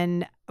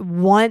 And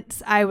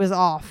once I was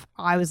off,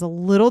 I was a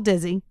little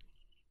dizzy.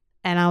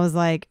 And I was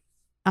like,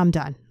 I'm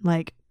done.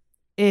 Like,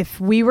 if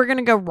we were going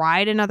to go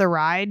ride another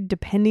ride,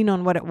 depending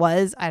on what it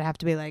was, I'd have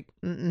to be like,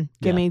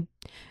 give me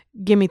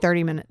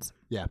 30 minutes.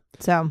 Yeah.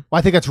 So well,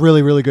 I think that's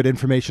really, really good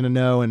information to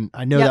know. And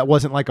I know that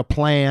wasn't like a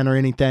plan or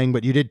anything,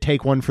 but you did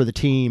take one for the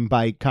team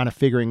by kind of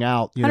figuring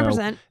out, you 100%.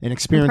 know, and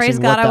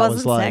experiencing what that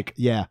was like. Sick.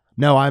 Yeah.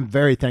 No, I'm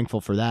very thankful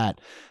for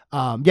that.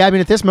 I mean,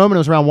 at this moment, it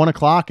was around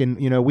 1:00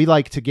 and, you know, we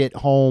like to get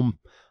home.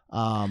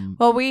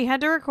 Well, we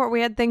had to record.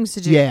 We had things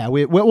to do. Yeah.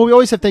 We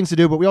always have things to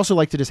do, but we also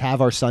like to just have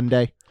our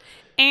Sunday.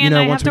 And you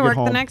know, I have to work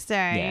home. the next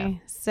day. Yeah.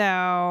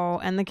 So,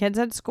 and the kids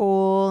had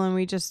school and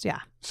we just,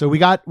 So we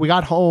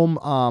got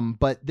home,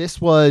 but this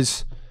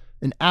was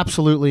an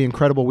absolutely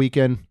incredible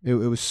weekend. It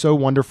was so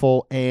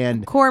wonderful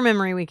and core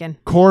memory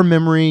weekend. Core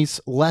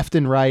memories left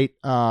and right.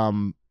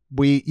 And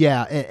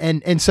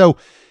so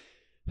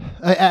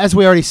as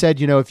we already said,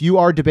 you know, if you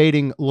are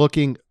debating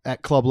looking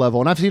at club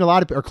level, and I've seen a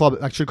lot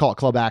of I should call it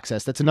club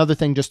access. That's another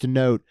thing just to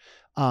note.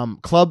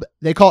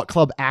 They call it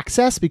club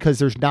access because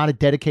there's not a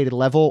dedicated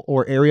level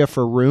or area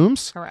for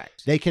rooms.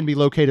 Correct. They can be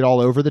located all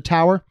over the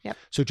tower. Yep.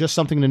 So just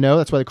something to know.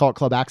 That's why they call it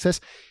club access.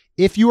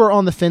 If you are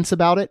on the fence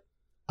about it,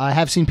 I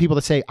have seen people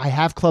that say, I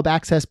have club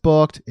access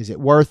booked. Is it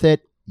worth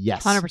it?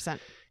 Yes. 100%.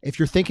 If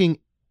you're thinking,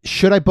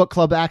 should I book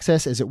club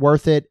access? Is it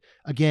worth it?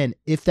 Again,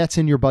 if that's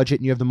in your budget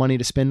and you have the money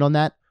to spend on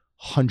that,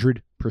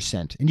 100%.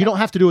 And you don't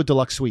have to do a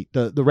deluxe suite.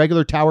 The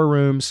regular tower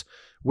rooms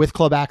with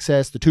club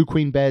access, the 2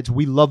 queen beds,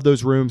 we love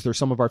those rooms. They're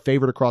some of our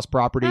favorite across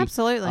property.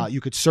 Absolutely.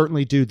 You could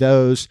certainly do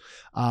those.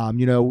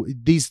 You know,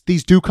 these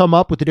do come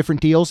up with the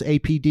different deals,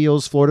 AP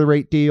deals, Florida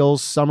rate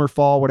deals, summer,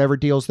 fall, whatever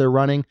deals they're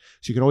running.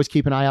 So you can always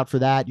keep an eye out for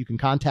that. You can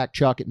contact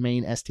Chuck at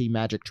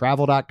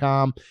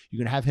mainstmagictravel.com. You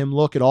can have him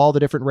look at all the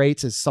different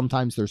rates, as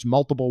sometimes there's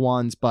multiple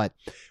ones. But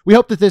we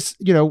hope that this,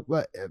 you know,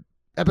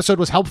 episode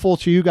was helpful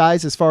to you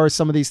guys as far as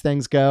some of these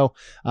things go,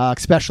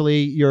 especially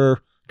your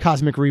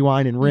Cosmic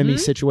Rewind and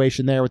Remy's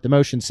situation there with the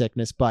motion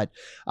sickness. But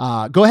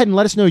go ahead and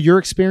let us know your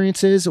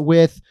experiences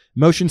with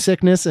motion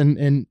sickness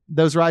and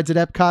those rides at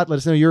Epcot. Let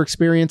us know your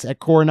experience at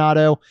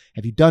Coronado.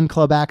 Have you done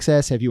club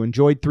access? Have you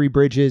enjoyed Three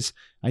Bridges?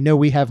 I know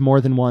we have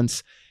more than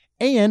once.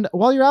 And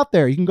while you're out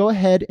there, you can go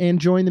ahead and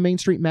join the Main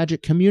Street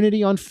Magic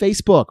community on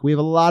Facebook. We have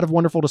a lot of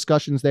wonderful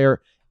discussions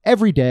there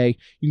every day.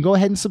 You can go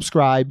ahead and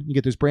subscribe. You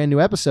get those brand new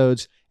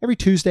episodes every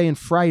Tuesday and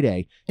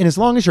Friday. And as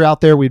long as you're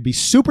out there, we'd be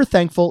super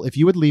thankful if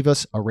you would leave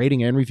us a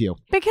rating and review.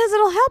 Because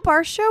it'll help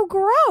our show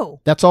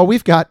grow. That's all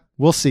we've got.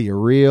 We'll see you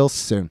real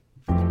soon.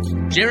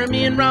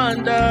 Jeremy and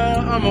Rhonda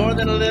are more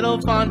than a little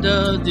fond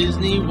of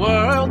Disney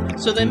World,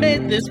 so they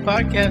made this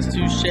podcast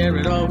to share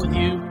it all with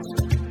you.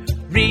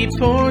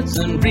 Reports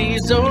and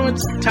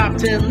resorts, top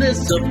 10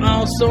 lists of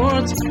all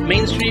sorts.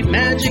 Main Street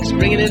Magic's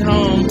bringing it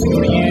home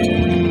for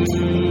you.